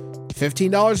catch.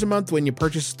 $15 a month when you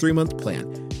purchase a 3-month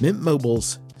plan. Mint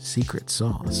Mobile's secret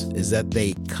sauce is that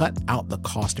they cut out the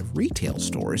cost of retail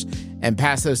stores and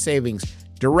pass those savings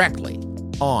directly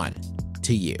on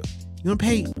to you. You want to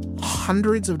pay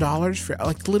hundreds of dollars for,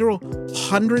 like literal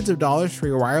hundreds of dollars for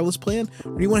your wireless plan?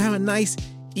 Or do you want to have a nice,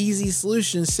 easy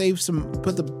solution, save some,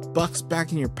 put the bucks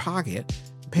back in your pocket,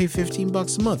 pay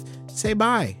 $15 a month? Say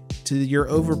bye to your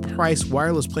overpriced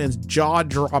wireless plan's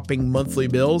jaw-dropping monthly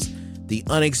bills, the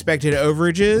unexpected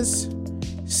overages.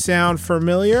 Sound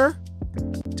familiar?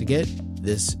 To get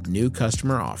this new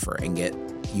customer offer and get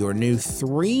your new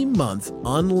 3-month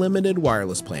unlimited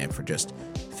wireless plan for just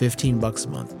 $15 a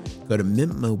month, go to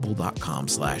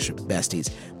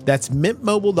mintmobile.com/besties. That's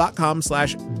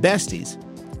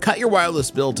mintmobile.com/besties. Cut your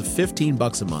wireless bill to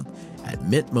 $15 a month at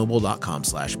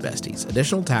mintmobile.com/besties.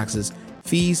 Additional taxes,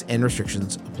 fees, and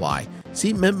restrictions apply.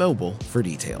 See Mint Mobile for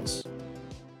details.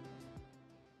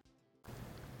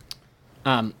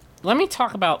 Let me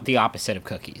talk about the opposite of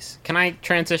cookies. Can I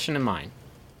transition to mine?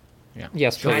 Yeah.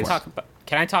 Yes, Can I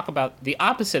talk about the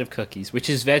opposite of cookies, which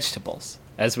is vegetables,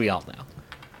 as we all know?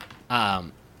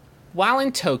 While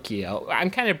in Tokyo, I'm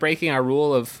kind of breaking our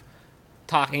rule of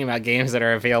talking about games that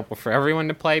are available for everyone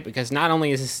to play, because not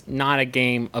only is this not a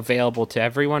game available to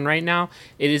everyone right now,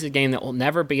 it is a game that will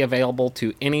never be available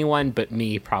to anyone but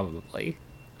me, probably,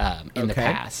 in the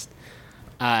past.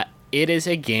 It is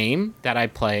a game that I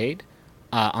played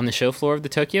on the show floor of the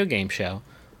Tokyo Game Show.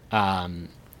 Some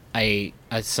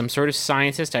sort of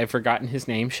scientist, I've forgotten his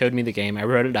name, showed me the game. I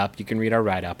wrote it up. You can read our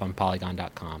write-up on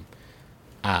Polygon.com.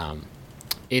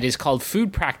 It is called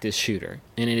Food Practice Shooter,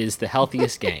 and it is the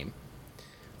healthiest game.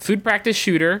 Food Practice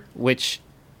Shooter, which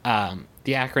the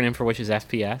acronym for which is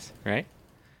FPS, right?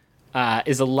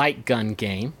 Is a light gun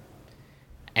game.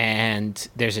 And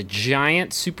there's a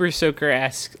giant Super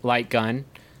Soaker-esque light gun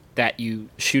that you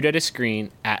shoot at a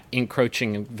screen at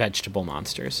encroaching vegetable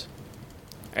monsters.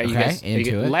 Are you guys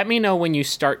into it? Let me know when you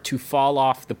start to fall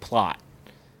off the plot,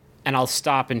 and I'll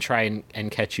stop and try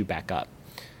and catch you back up.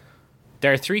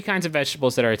 There are 3 kinds of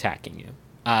vegetables that are attacking you.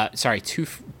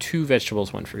 Two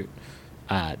vegetables, 1 fruit.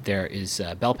 There is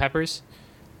bell peppers,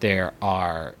 there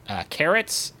are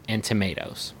carrots, and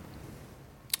tomatoes.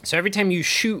 So every time you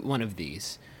shoot one of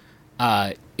these,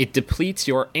 it depletes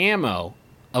your ammo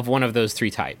of one of those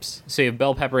 3 types. So you have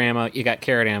bell pepper ammo, you got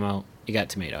carrot ammo, you got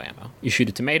tomato ammo. You shoot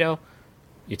a tomato,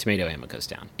 your tomato ammo goes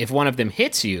down. If one of them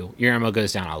hits you, your ammo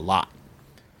goes down a lot.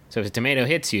 So if a tomato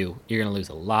hits you, you're going to lose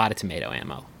a lot of tomato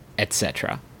ammo,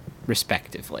 etc.,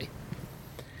 respectively.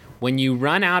 When you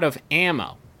run out of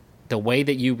ammo, the way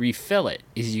that you refill it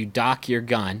is you dock your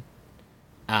gun.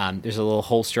 There's a little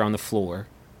holster on the floor.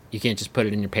 You can't just put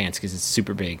it in your pants because it's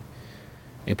super big.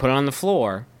 You put it on the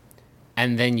floor,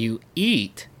 and then you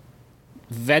eat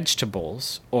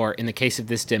vegetables, or in the case of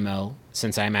this demo,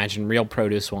 since I imagine real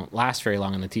produce won't last very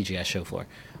long on the TGS show floor,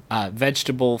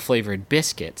 vegetable-flavored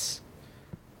biscuits.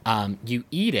 You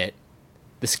eat it.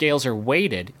 The scales are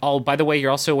weighted. Oh, by the way,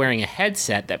 you're also wearing a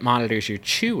headset that monitors your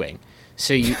chewing.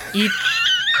 So you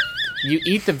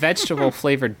eat the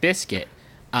vegetable-flavored biscuit.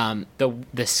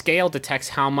 The scale detects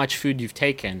how much food you've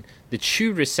taken. The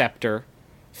chew receptor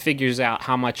figures out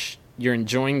how much you're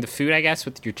enjoying the food, I guess,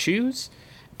 with your chews.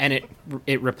 and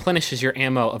it replenishes your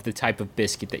ammo of the type of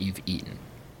biscuit that you've eaten.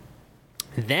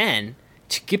 Then,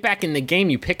 to get back in the game,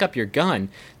 you pick up your gun.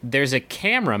 There's a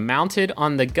camera mounted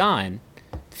on the gun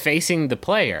facing the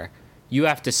player. You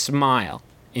have to smile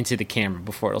into the camera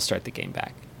before it'll start the game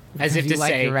back. As if You to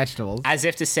like say, your vegetables. as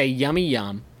if to say, yummy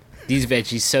yum, these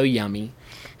veggies so yummy,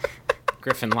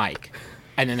 Griffin like.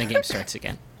 And then the game starts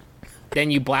again. Then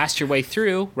you blast your way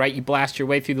through, right? You blast your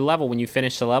way through the level. When you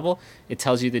finish the level, it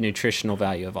tells you the nutritional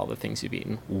value of all the things you've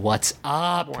eaten. What's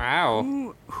up?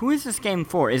 Wow. Who is this game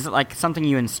for? Is it like something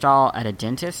you install at a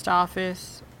dentist's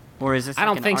office, or is this? I like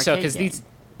don't an think so, arcade because game?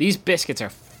 these biscuits are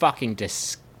fucking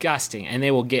disgusting, and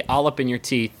they will get all up in your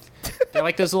teeth. They're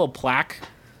like those little plaque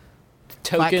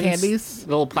tokens, Plaque candies?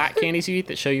 little plaque candies you eat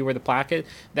that show you where the plaque is.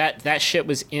 That shit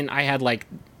was in. I had like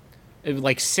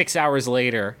 6 hours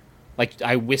later. Like,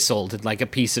 I whistled, and like a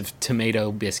piece of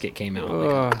tomato biscuit came out.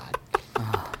 Like,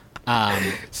 oh,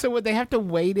 God. So would they have to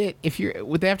weight it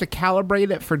would they have to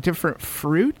calibrate it for different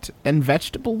fruit and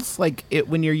vegetables like it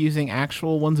when you're using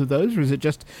actual ones of those, or is it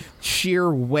just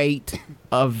sheer weight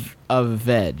of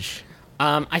veg?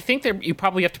 I think that you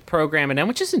probably have to program it in,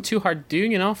 which isn't too hard to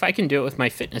do. You know, if I can do it with my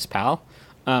Fitness Pal,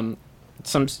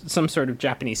 some sort of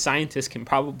Japanese scientist can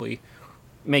probably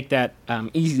make that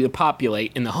easy to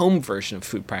populate in the home version of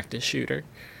Food Practice Shooter.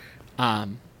 But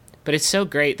it's so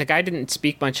great. The guy didn't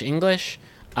speak much English,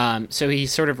 so he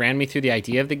sort of ran me through the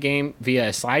idea of the game via a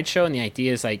slideshow, and the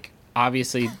idea is like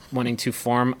obviously wanting to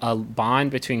form a bond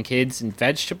between kids and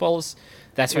vegetables.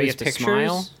 That's why you have to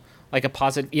smile. Like a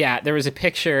positive... Yeah, there was a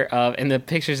picture of... And the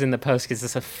picture's in the post because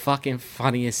it's the fucking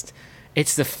funniest...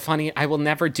 It's the funny... I will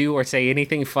never do or say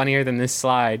anything funnier than this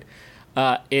slide.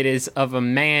 It is of a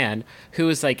man who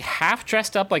is like half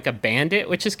dressed up like a bandit,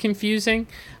 which is confusing,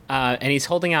 and he's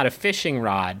holding out a fishing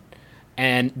rod.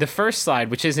 And the first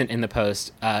slide, which isn't in the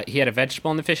post, he had a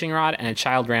vegetable in the fishing rod, and a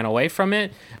child ran away from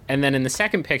it. And then in the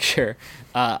second picture,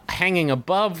 hanging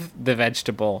above the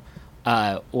vegetable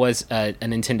was a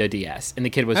Nintendo DS, and the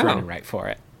kid was running right for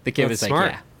it. The kid was like,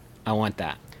 smart. "Yeah, I want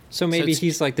that." So maybe it's-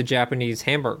 he's like the Japanese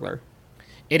Hamburglar.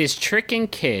 It is tricking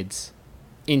kids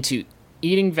into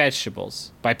eating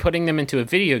vegetables by putting them into a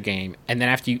video game, and then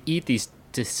after you eat these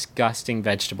disgusting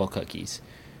vegetable cookies,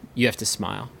 you have to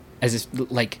smile. As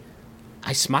if, like,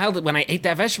 I smiled when I ate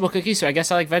that vegetable cookie, so I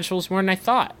guess I like vegetables more than I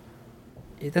thought.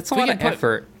 That's a If we lot of could put-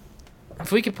 effort.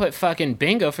 If we could put fucking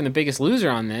Bingo from The Biggest Loser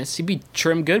on this, he'd be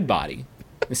trim good body,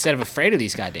 instead of afraid of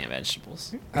these goddamn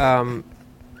vegetables.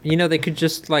 You know, they could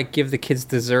just like give the kids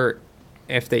dessert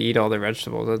if they eat all their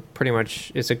vegetables. That pretty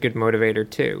much is a good motivator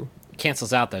too.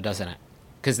 Cancels out, though, doesn't it?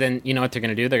 Because then, you know what they're going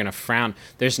to do? They're going to frown.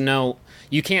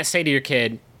 You can't say to your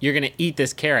kid, you're going to eat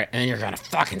this carrot, and then you're going to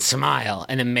fucking smile,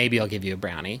 and then maybe I'll give you a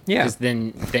brownie. Yeah. Because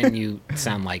then you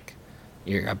sound like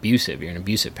you're abusive. You're an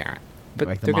abusive parent. But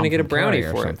Like the they're going to mom get a from brownie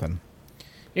Terry or for it. something.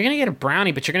 You're going to get a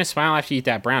brownie, but you're going to smile after you eat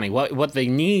that brownie. What they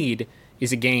need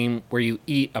is a game where you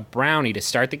eat a brownie to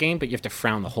start the game, but you have to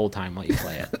frown the whole time while you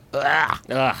play it.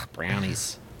 Ugh,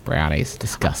 brownies. Brownies,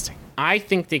 disgusting. I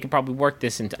think they could probably work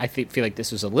this into... feel like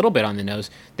this was a little bit on the nose.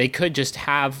 They could just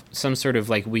have some sort of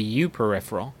like Wii U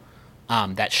peripheral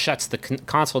that shuts the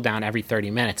console down every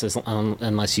 30 minutes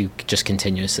unless you just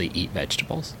continuously eat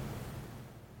vegetables.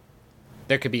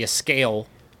 There could be a scale.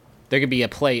 There could be a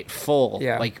plate full,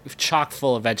 like chock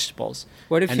full of vegetables.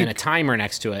 What if and then a timer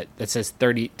next to it that says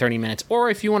 30 minutes. Or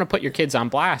if you want to put your kids on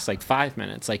blast, like 5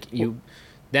 minutes,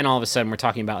 then all of a sudden we're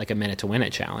talking about like a minute to win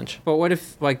it challenge. But what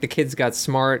if like the kids got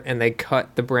smart and they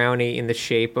cut the brownie in the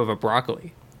shape of a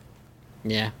broccoli?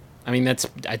 Yeah. I mean,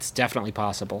 it's definitely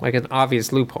possible. Like an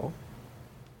obvious loophole.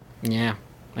 Yeah.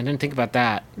 I didn't think about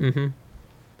that. Mm-hmm.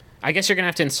 I guess you're going to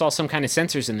have to install some kind of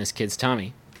sensors in this kid's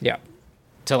tummy Yeah.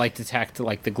 to like detect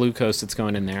like the glucose that's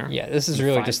going in there. Yeah, this is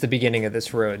really just the beginning of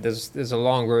this road. There's a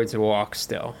long road to walk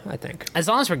still, I think. As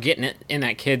long as we're getting it in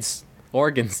that kid's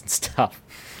organs and stuff.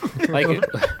 Like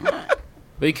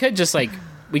we could just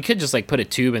put a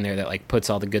tube in there that like puts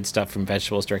all the good stuff from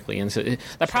vegetables directly in. So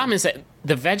the problem is that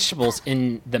the vegetables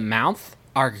in the mouth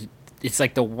it's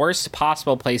like the worst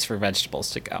possible place for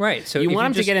vegetables to go. Right. So you if want you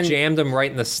them just to get in, jammed them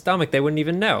right in the stomach, they wouldn't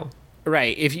even know.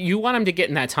 right. If you want them to get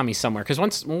in that tummy somewhere, because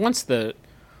once the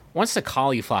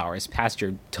cauliflower is past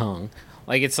your tongue,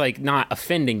 like it's like not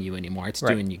offending you anymore. It's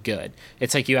doing you good.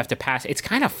 It's like you have to pass. It's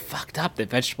kind of fucked up that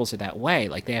vegetables are that way.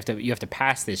 Like you have to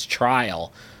pass this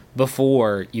trial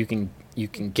before you can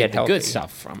get the healthy. good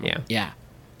stuff from them. Yeah. Yeah.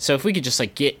 So if we could just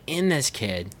like get in this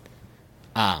kid,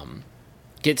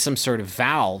 get some sort of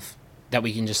valve that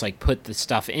we can just like put the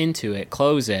stuff into it,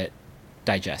 close it,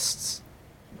 digests.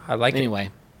 I like it.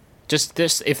 Anyway, just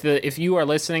this. If you are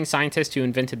listening, scientists who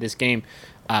invented this game,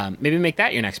 maybe make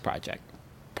that your next project.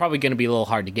 probably going to be a little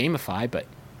hard to gamify, but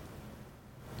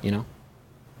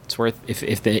it's worth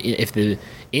if the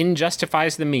end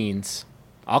justifies the means.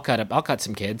 I'll cut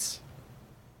some kids.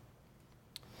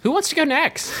 Who wants to go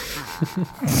next?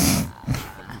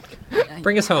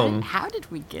 Bring us home. How did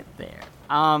we get there?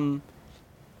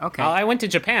 Okay. I went to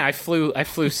Japan. I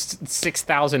flew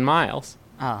 6,000 miles.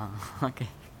 Oh, okay.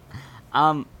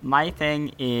 My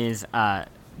thing is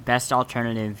best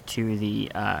alternative to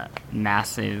the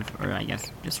massive, or I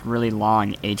guess just really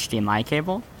long HDMI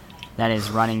cable that is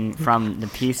running from the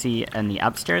PC in the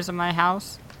upstairs of my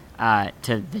house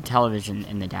to the television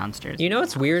in the downstairs. You know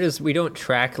what's weird is we don't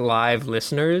track live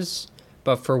listeners,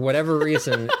 but for whatever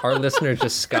reason, our listeners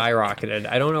just skyrocketed.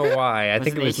 I don't know why. I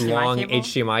think it was long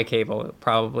HDMI cable that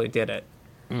probably did it.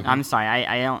 Mm-hmm. I'm sorry,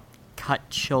 I don't cut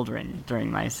children during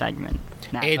my segment.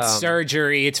 No. It's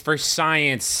surgery. It's for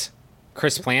science,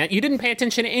 Chris Plant. You didn't pay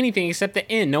attention to anything except the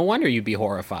end. No wonder you'd be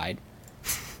horrified.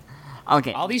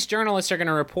 Okay. All these journalists are going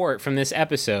to report from this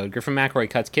episode, Griffin McElroy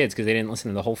cuts kids because they didn't listen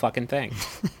to the whole fucking thing.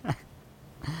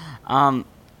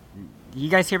 You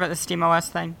guys hear about the SteamOS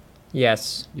thing?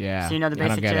 Yes. Yeah. So you know the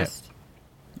basic gist?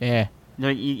 Yeah.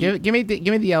 No, Give me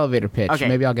the elevator pitch. Okay.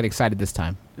 Maybe I'll get excited this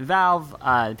time. Valve,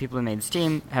 the people who made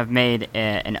Steam, have made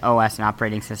an OS, an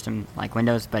operating system like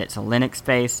Windows, but it's a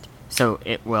Linux-based, so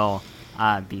it will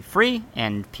be free,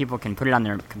 and people can put it on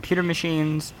their computer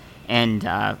machines,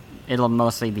 and it'll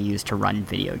mostly be used to run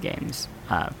video games,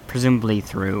 presumably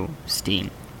through Steam,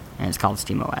 and it's called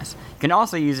SteamOS. You can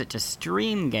also use it to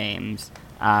stream games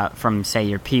from, say,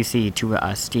 your PC to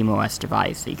a SteamOS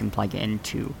device that you can plug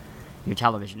into your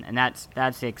television, and that's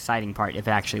the exciting part if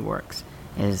it actually works.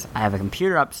 Is I have a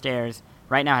computer upstairs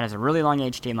right now. It has a really long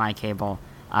HDMI cable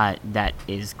that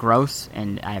is gross,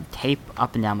 and I have tape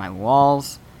up and down my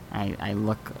walls. I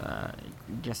look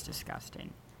just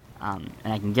disgusting, and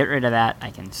I can get rid of that.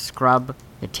 I can scrub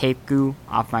the tape goo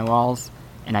off my walls,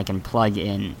 and I can plug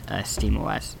in a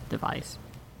SteamOS device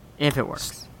if it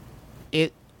works.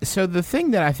 So the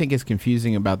thing that I think is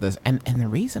confusing about this, and the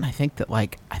reason I think that,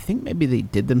 I think maybe they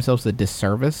did themselves a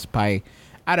disservice by,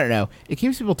 I don't know, it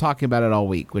keeps people talking about it all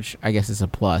week, which I guess is a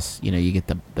plus. You get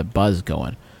the buzz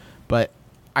going. But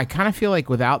I kind of feel like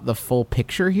without the full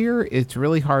picture here, it's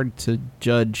really hard to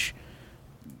judge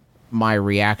my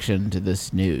reaction to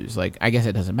this news. I guess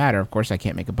it doesn't matter. Of course, I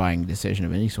can't make a buying decision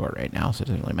of any sort right now, so it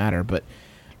doesn't really matter. But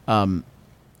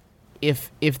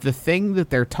if the thing that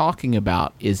they're talking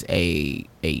about is a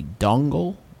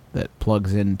dongle that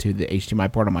plugs into the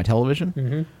HDMI port on my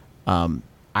television,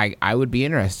 I would be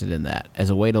interested in that as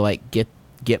a way to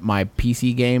get my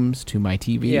PC games to my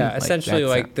TV. Yeah, essentially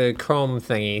the Chrome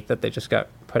thingy that they just got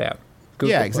put out.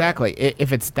 Google yeah, exactly.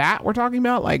 If it's that we're talking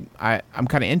about, I'm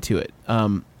kind of into it.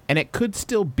 And it could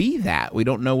still be that. We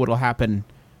don't know what'll happen.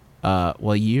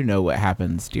 Well, you know what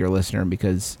happens, dear listener,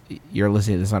 because you're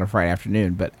listening to this on a Friday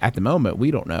afternoon. But at the moment,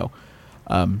 we don't know.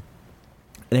 And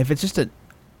if it's just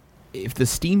if the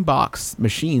Steambox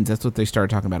machines, that's what they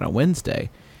started talking about on Wednesday.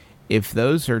 If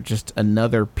those are just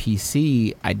another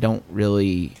PC, I don't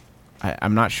really.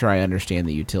 I'm not sure I understand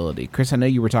the utility. Chris, I know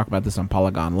you were talking about this on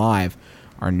Polygon Live,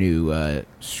 our new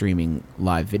streaming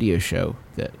live video show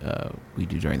that we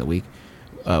do during the week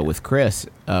with Chris.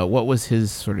 What was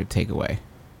his sort of takeaway?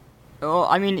 Well,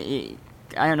 I mean,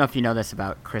 I don't know if you know this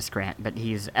about Chris Grant, but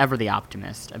he's ever the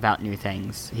optimist about new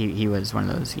things. He was one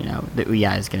of those, the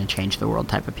Ouya is going to change the world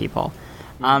type of people.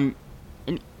 And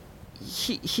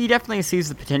he definitely sees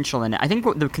the potential in it. I think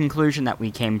what the conclusion that we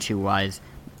came to was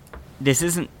this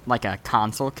isn't like a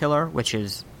console killer, which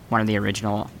is one of the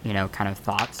original, kind of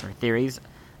thoughts or theories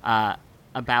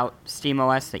about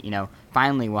SteamOS, that,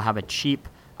 finally we'll have a cheap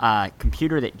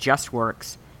computer that just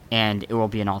works, and it will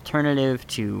be an alternative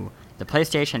to the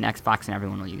PlayStation, Xbox, and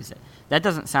everyone will use it. That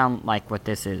doesn't sound like what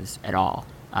this is at all.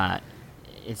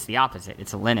 It's the opposite.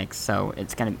 It's a Linux, so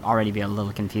it's going to already be a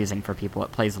little confusing for people.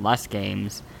 It plays less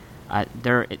games.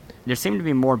 There seem to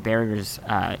be more barriers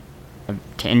to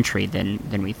entry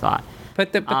than we thought.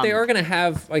 But they are going to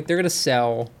have, they're going to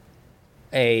sell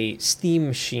a Steam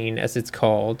machine, as it's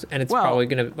called, and it's probably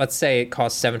going to, let's say it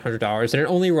costs $700, and it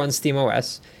only runs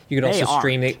SteamOS. You could also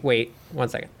stream it. Wait, 1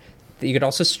 second. You could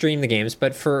also stream the games,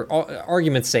 but for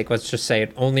argument's sake, let's just say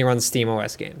it only runs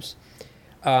SteamOS games.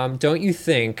 Don't you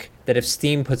think that if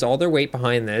Steam puts all their weight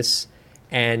behind this,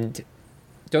 and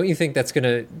don't you think that's going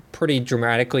to pretty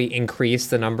dramatically increase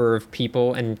the number of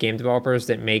people and game developers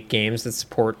that make games that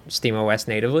support SteamOS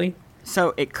natively?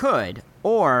 So it could,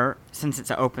 or since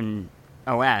it's an open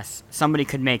OS, somebody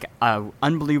could make an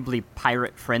unbelievably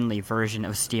pirate-friendly version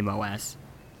of SteamOS,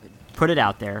 put it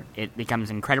out there, it becomes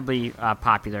incredibly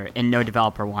popular, and no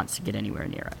developer wants to get anywhere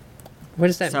near it. What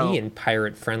does that So- mean,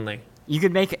 pirate friendly? You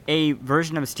could make a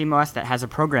version of SteamOS that has a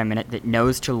program in it that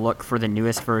knows to look for the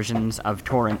newest versions of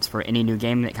torrents for any new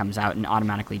game that comes out and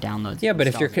automatically downloads. Yeah, but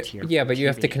if you're installs it to your yeah, but you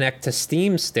have to TV. connect to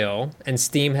Steam still, and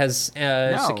Steam has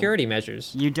No. security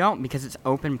measures. You don't, because it's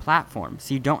open platform,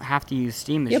 so you don't have to use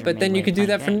Steam as Yeah, your but main then way you of could do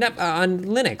playing that games. on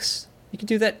Linux. You could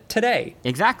do that today.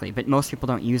 Exactly, but most people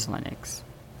don't use Linux.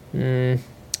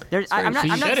 I'm not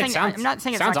You should. saying It sounds, I'm not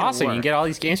saying it's sounds not gonna awesome. You can work. get all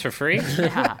these games for free.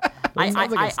 Yeah. Sounds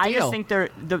like a I just steal. think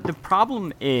the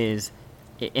problem is,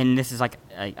 and this is like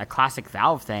a classic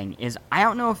Valve thing, is I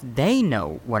don't know if they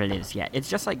know what it is yet. It's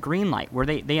just like Greenlight, where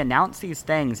they announce these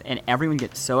things and everyone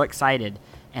gets so excited,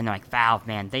 and they're like, Valve,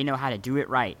 man, they know how to do it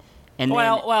right. And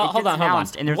Well, then well, it hold gets on, hold on.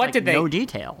 announced, and there's What like did they- no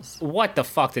details. What the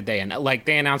fuck did they announce? Like,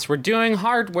 they announced we're doing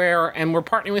hardware and we're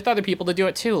partnering with other people to do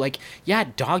it too. Like, yeah,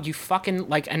 dog, you fucking,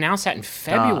 like, announced that in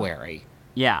February.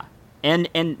 Yeah. And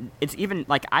it's even,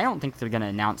 like, I don't think they're going to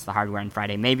announce the hardware on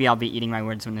Friday. Maybe I'll be eating my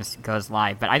words when this goes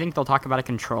live. But I think they'll talk about a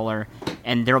controller,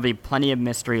 and there will be plenty of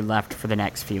mystery left for the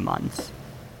next few months.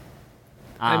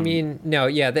 I mean, no,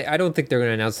 yeah, I don't think they're going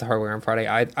to announce the hardware on Friday.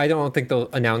 I don't think they'll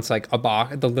announce like a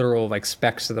box, the literal like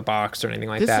specs of the box or anything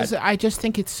like that. I just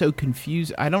think it's so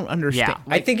confusing. I don't understand.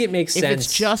 Yeah. I think it makes if sense.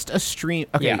 it's just a stream,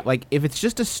 okay, Yeah. like if it's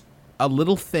just a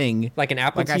little thing, like an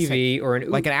Apple like I TV said, or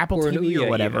an like an Apple or an TV Ouya or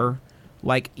whatever. even.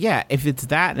 Like, yeah, if it's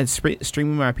that and it's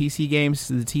streaming my PC games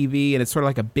to the TV and it's sort of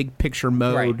like a big picture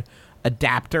mode Right.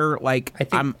 adapter, like I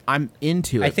think- I'm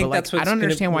into it. I think but, like, that's what's I don't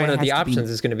understand why one it of has the to options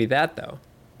be, is going to be that though.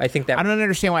 I think that I don't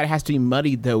understand why it has to be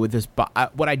muddied though with this.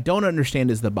 What I don't understand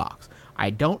is the box.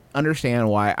 I don't understand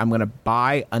why I'm going to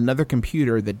buy another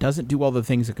computer that doesn't do all the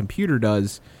things a computer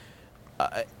does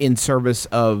in service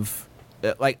of,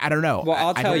 like, I don't know. Well,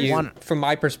 I'll I tell don't you want- from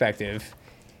my perspective,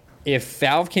 if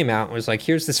Valve came out and was like,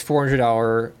 "Here's this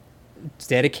 $400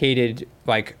 dedicated,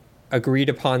 like, agreed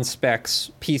upon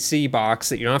specs PC box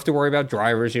that you don't have to worry about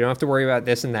drivers, you don't have to worry about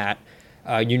this and that.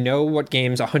 You know what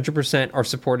games 100% are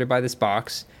supported by this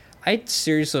box." I'd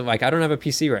seriously, like, I don't have a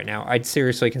PC right now. I'd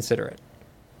seriously consider it.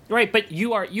 Right, but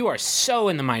you are so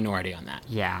in the minority on that.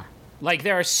 Yeah. Like,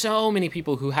 there are so many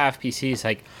people who have PCs.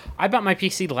 Like, I bought my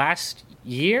PC last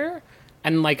year,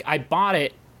 and, like, I bought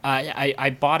it,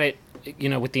 I bought it, you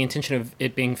know, with the intention of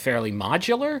it being fairly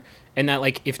modular, and that,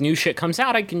 like, if new shit comes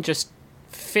out, I can just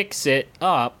fix it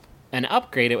up and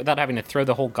upgrade it without having to throw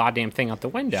the whole goddamn thing out the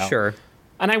window. Sure.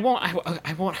 And I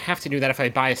won't have to do that if I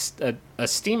buy a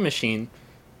Steam machine,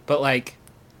 but, like,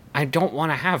 I don't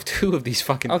want to have two of these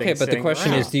fucking Okay, things but the sitting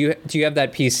question is, around. do you have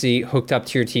that PC hooked up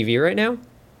to your TV right now?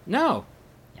 No.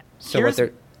 So Here's- what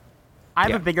they're I have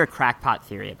Yeah. a bigger crackpot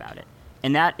theory about it,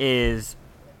 and that is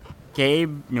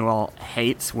Gabe Newell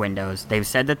hates Windows. They've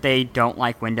said that they don't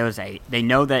like Windows 8. They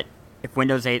know that if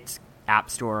Windows 8's App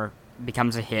Store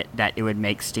becomes a hit, that it would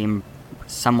make Steam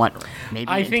somewhat, maybe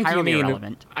I think you entirely mean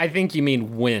irrelevant. I think you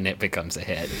mean when it becomes a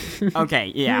hit.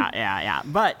 Okay, yeah.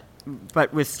 But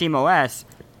with SteamOS,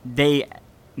 they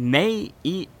may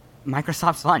eat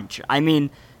Microsoft's lunch. I mean,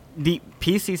 the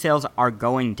PC sales are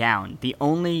going down. The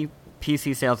only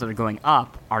PC sales that are going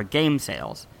up are game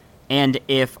sales. And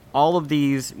if all of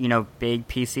these, big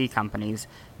PC companies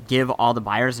give all the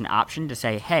buyers an option to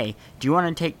say, hey, do you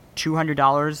want to take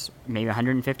 $200, maybe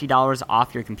 $150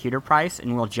 off your computer price,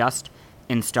 and we'll just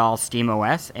install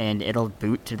SteamOS and it'll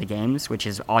boot to the games, which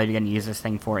is all you're going to use this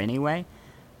thing for anyway.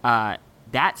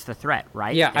 That's the threat,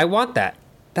 right? Yeah, I want that.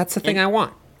 That's the thing I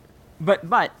want. But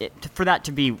for that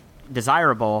to be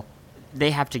desirable,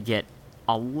 they have to get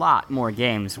a lot more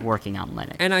games working on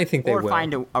Linux. And I think they or will.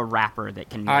 find a wrapper that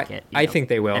can make it. I think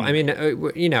they will. and- I mean,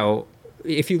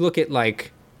 if you look at,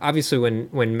 like, obviously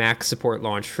when Mac support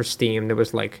launched for Steam, there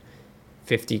was like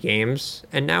 50 games,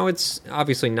 and now it's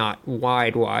obviously not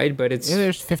wide, but it's Yeah,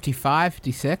 there's 55,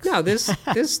 56. no. There's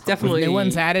With definitely new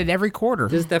ones added every quarter.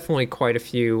 There's definitely quite a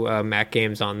few Mac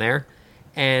games on there,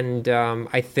 and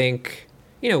I think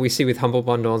we see with Humble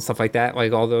Bundle and stuff like that,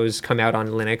 like all those come out on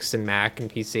Linux and Mac and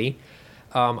PC.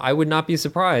 I would not be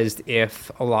surprised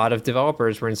if a lot of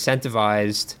developers were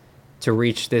incentivized to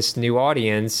reach this new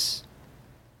audience,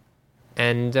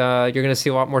 and you're going to see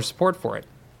a lot more support for it.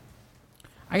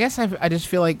 I guess I just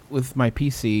feel like with my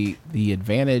PC, the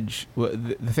advantage,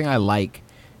 the thing I like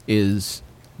is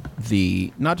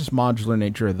the not just modular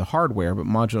nature of the hardware, but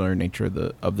modular nature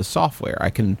of the software. I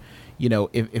can,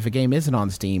 if a game isn't on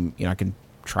Steam, I can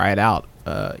try it out.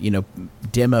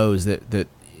 Demos that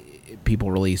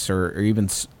people release, or even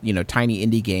tiny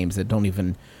indie games that don't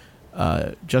even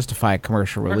justify a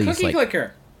commercial Or release, Cookie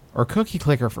Clicker. or Cookie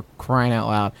Clicker, for crying out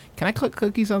loud. Can I click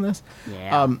cookies on this?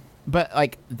 Yeah. But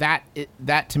like that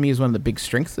to me is one of the big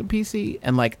strengths of PC,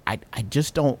 and like I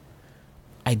just don't.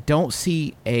 I don't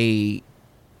see a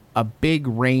big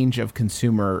range of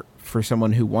consumer for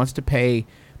someone who wants to pay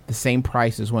the same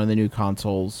price as one of the new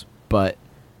consoles, but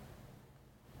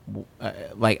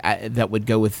that would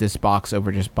go with this box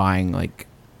over just buying like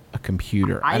a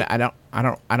computer. I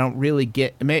don't really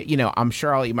get. I'm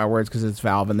sure I'll eat my words because it's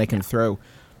Valve and they can throw,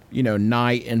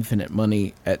 nigh infinite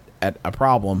money at a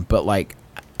problem. But like,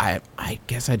 I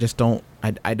guess I just don't.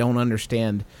 I don't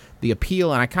understand the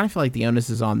appeal, and I kind of feel like the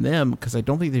onus is on them because I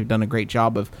don't think they've done a great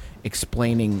job of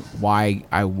explaining why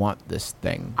I want this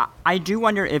thing. I do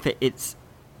wonder if it's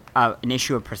an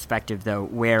issue of perspective, though,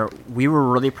 where we were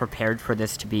really prepared for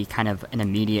this to be kind of an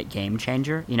immediate game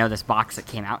changer. This box that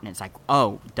came out, and it's like,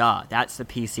 oh, duh, that's the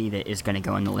PC that is going to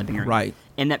go in the living room. Right.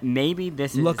 And that maybe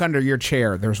this is... Look under your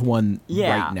chair. There's one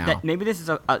right now. That maybe this is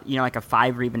like a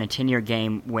 5 or even a 10-year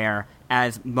game where,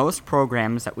 as most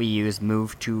programs that we use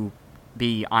move to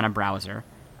be on a browser,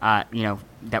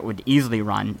 that would easily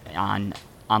run on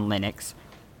Linux,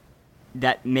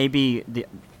 that maybe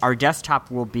our desktop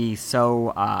will be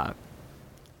so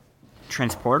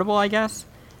transportable, I guess,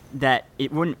 that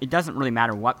it doesn't really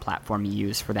matter what platform you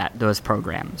use for those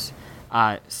programs.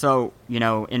 So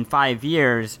in 5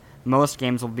 years, most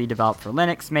games will be developed for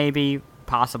Linux, maybe,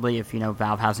 possibly if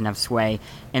Valve has enough sway,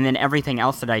 and then everything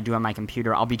else that I do on my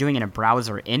computer, I'll be doing in a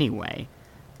browser anyway.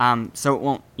 So it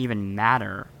won't even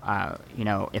matter,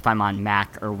 if I'm on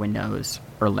Mac or Windows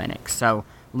or Linux. So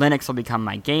Linux will become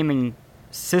my gaming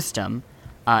system,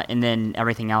 and then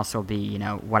everything else will be,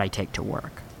 what I take to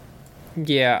work.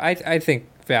 Yeah, I think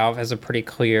Valve has a pretty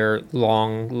clear,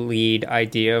 long lead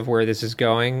idea of where this is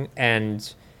going,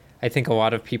 and I think a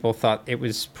lot of people thought it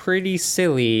was pretty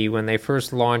silly when they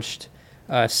first launched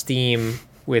Steam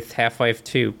with Half-Life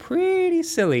 2. Pretty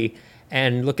silly.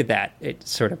 And look at that. It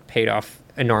sort of paid off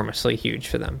enormously huge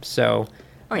for them. So...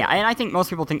 Oh, yeah, and I think most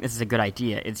people think this is a good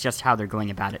idea. It's just how they're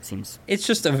going about it seems... It's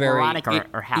just a very... moronic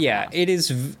or half-assed. Yeah, it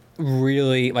is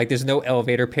really... Like, there's no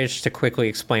elevator pitch to quickly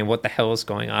explain what the hell is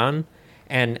going on.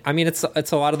 And, I mean, it's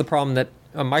a lot of the problem that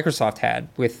Microsoft had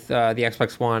with the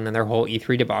Xbox One and their whole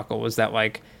E3 debacle was that,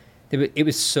 like, it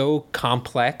was so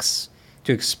complex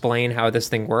to explain how this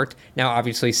thing worked. Now,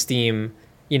 obviously, Steam...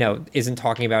 isn't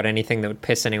talking about anything that would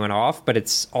piss anyone off, but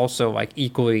it's also like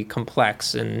equally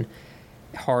complex and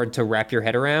hard to wrap your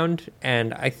head around.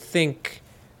 And I think,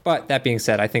 but that being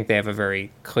said, I think they have a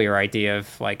very clear idea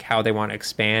of like how they want to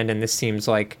expand. And this seems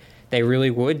like they really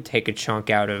would take a chunk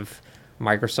out of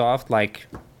Microsoft. Like,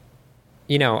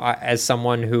 as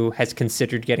someone who has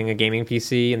considered getting a gaming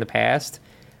PC in the past,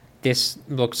 this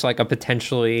looks like a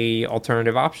potentially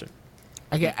alternative option.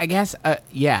 I guess,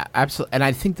 yeah, absolutely. And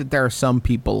I think that there are some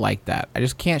people like that. I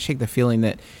just can't shake the feeling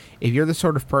that if you're the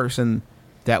sort of person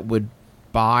that would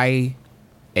buy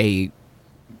a,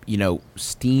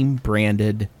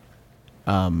 Steam-branded,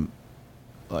 Linux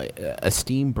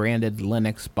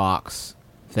box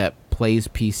that plays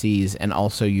PCs and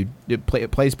also it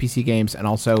plays PC games and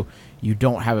also you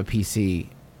don't have a PC,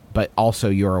 but also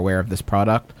you're aware of this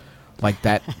product, like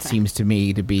that seems to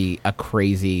me to be a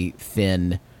crazy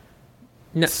thin...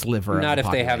 sliver. Not of the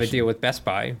if they have a deal with Best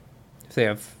Buy. If they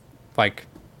have, like,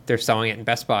 they're selling it in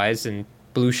Best Buys and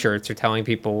blue shirts are telling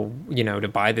people, to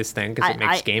buy this thing because it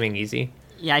makes gaming easy.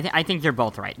 Yeah, I think you're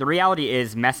both right. The reality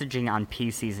is messaging on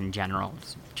PCs in general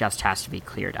just has to be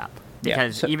cleared up.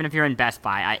 Because even if you're in Best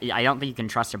Buy, I don't think you can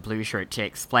trust a blue shirt to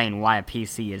explain why a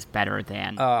PC is better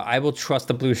than... I will trust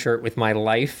a blue shirt with my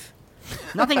life.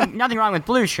 Nothing wrong with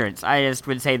blue shirts. I just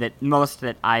would say that most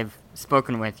that I've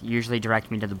spoken with usually direct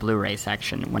me to the Blu-ray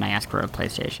section when I ask for a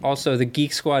PlayStation. Also, the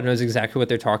Geek Squad knows exactly what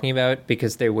they're talking about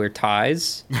because they wear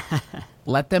ties.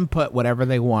 Let them put whatever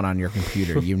they want on your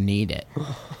computer. You need it.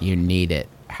 You need it.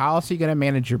 How else are you going to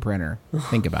manage your printer?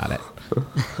 Think about it.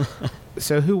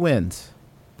 So who wins?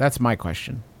 That's my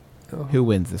question. Who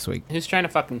wins this week? Who's trying to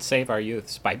fucking save our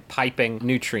youths by piping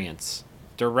nutrients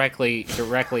directly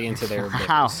into their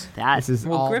lips? This is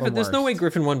all Griffin. There's no way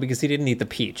Griffin won because he didn't eat the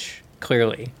peach,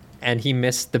 clearly. And he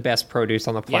missed the best produce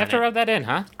on the planet. You have to rub that in,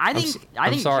 huh? I think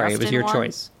I'm sorry, Justin it was your won.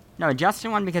 choice. No,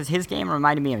 Justin won because his game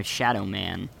reminded me of Shadow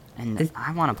Man, and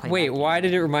I want to play. Wait, that game. why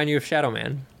did it remind you of Shadow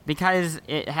Man? Because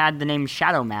it had the name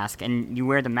Shadow Mask, and you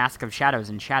wear the mask of shadows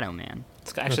in Shadow Man.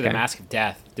 It's actually the Mask of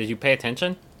Death. Did you pay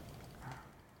attention?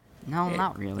 No,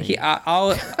 not really.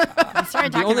 I'll I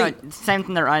started talking about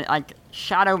something that like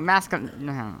Shadow Mask of...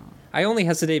 No. I only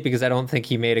hesitate because I don't think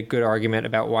he made a good argument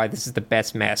about why this is the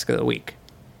best mask of the week.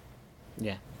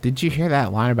 Yeah. Did you hear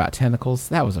that line about tentacles?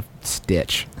 That was a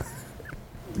stitch.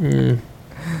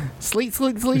 Sleep.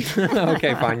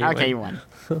 Okay, fine. You won.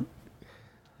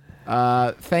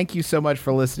 Thank you so much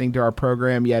for listening to our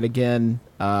program yet again.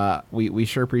 We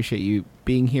sure appreciate you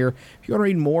being here. If you want to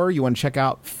read more, you want to check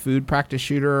out Food Practice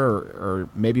Shooter or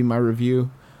maybe my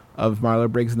review of Marlo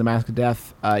Briggs and the Mask of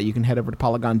Death, you can head over to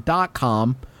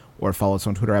Polygon.com or follow us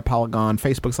on Twitter at Polygon,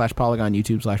 Facebook /Polygon,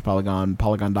 YouTube /Polygon,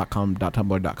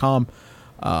 Polygon.com.tumblr.com,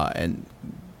 and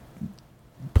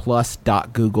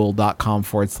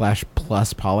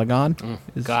plus.google.com/plus Polygon.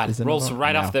 God, rolls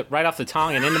right off the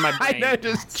tongue and into my brain. I know,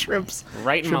 just trips.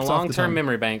 Right in my trips off the long-term tongue.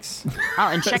 memory banks. Oh,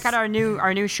 and check out our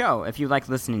new show if you like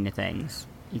listening to things.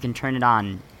 You can turn it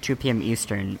on 2 p.m.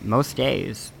 Eastern most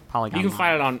days. Polygon. You can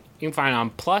find it on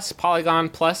plus Polygon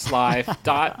plus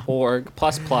live.org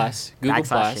plus Google /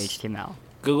 Plus HTML.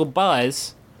 Google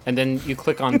Buzz, and then you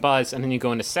click on Buzz, and then you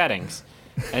go into settings,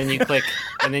 and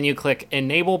then you click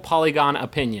enable Polygon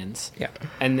opinions. Yeah.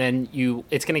 And then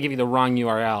it's going to give you the wrong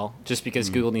URL just because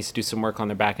Google needs to do some work on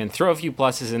their back end. Throw a few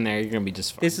pluses in there, you're going to be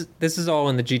just fine. This is all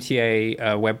in the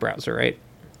GTA web browser, right?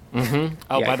 Mm-hmm.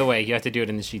 Oh, Yeah. by the way, you have to do it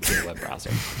in the GTA web browser.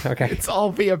 Okay. It's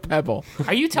all via Pebble.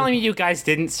 Are you telling me you guys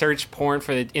didn't search porn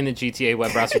in the GTA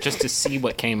web browser just to see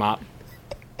what came up?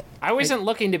 I wasn't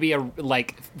looking to be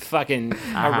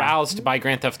aroused by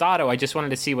Grand Theft Auto. I just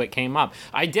wanted to see what came up.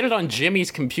 I did it on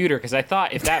Jimmy's computer because I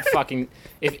thought if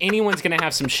anyone's gonna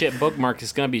have some shit bookmarked,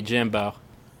 it's gonna be Jimbo.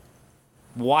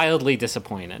 Wildly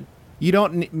disappointed. You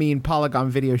don't mean Polygon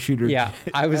video shooter. Yeah,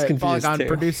 I was confused Polygon too.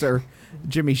 producer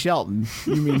Jimmy Shelton.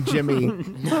 You mean Jimmy?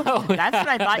 That's what I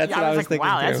thought. That's what I I was was like,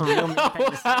 wow, thinking that's a real mean thing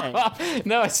to say.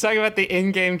 No, I was talking about the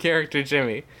in-game character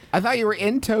Jimmy. I thought you were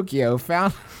in Tokyo.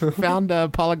 Found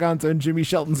Polygon's own Jimmy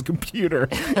Shelton's computer.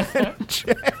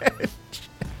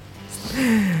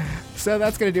 So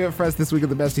that's going to do it for us this week of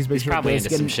the Besties. Make sure probably to into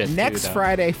get some shit too, next though.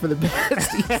 Friday for the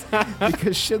Besties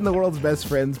because shit in the world's best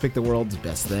friends pick the world's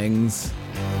best things.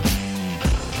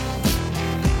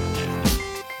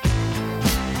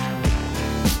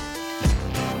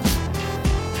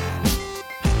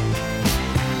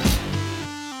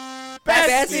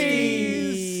 Besties!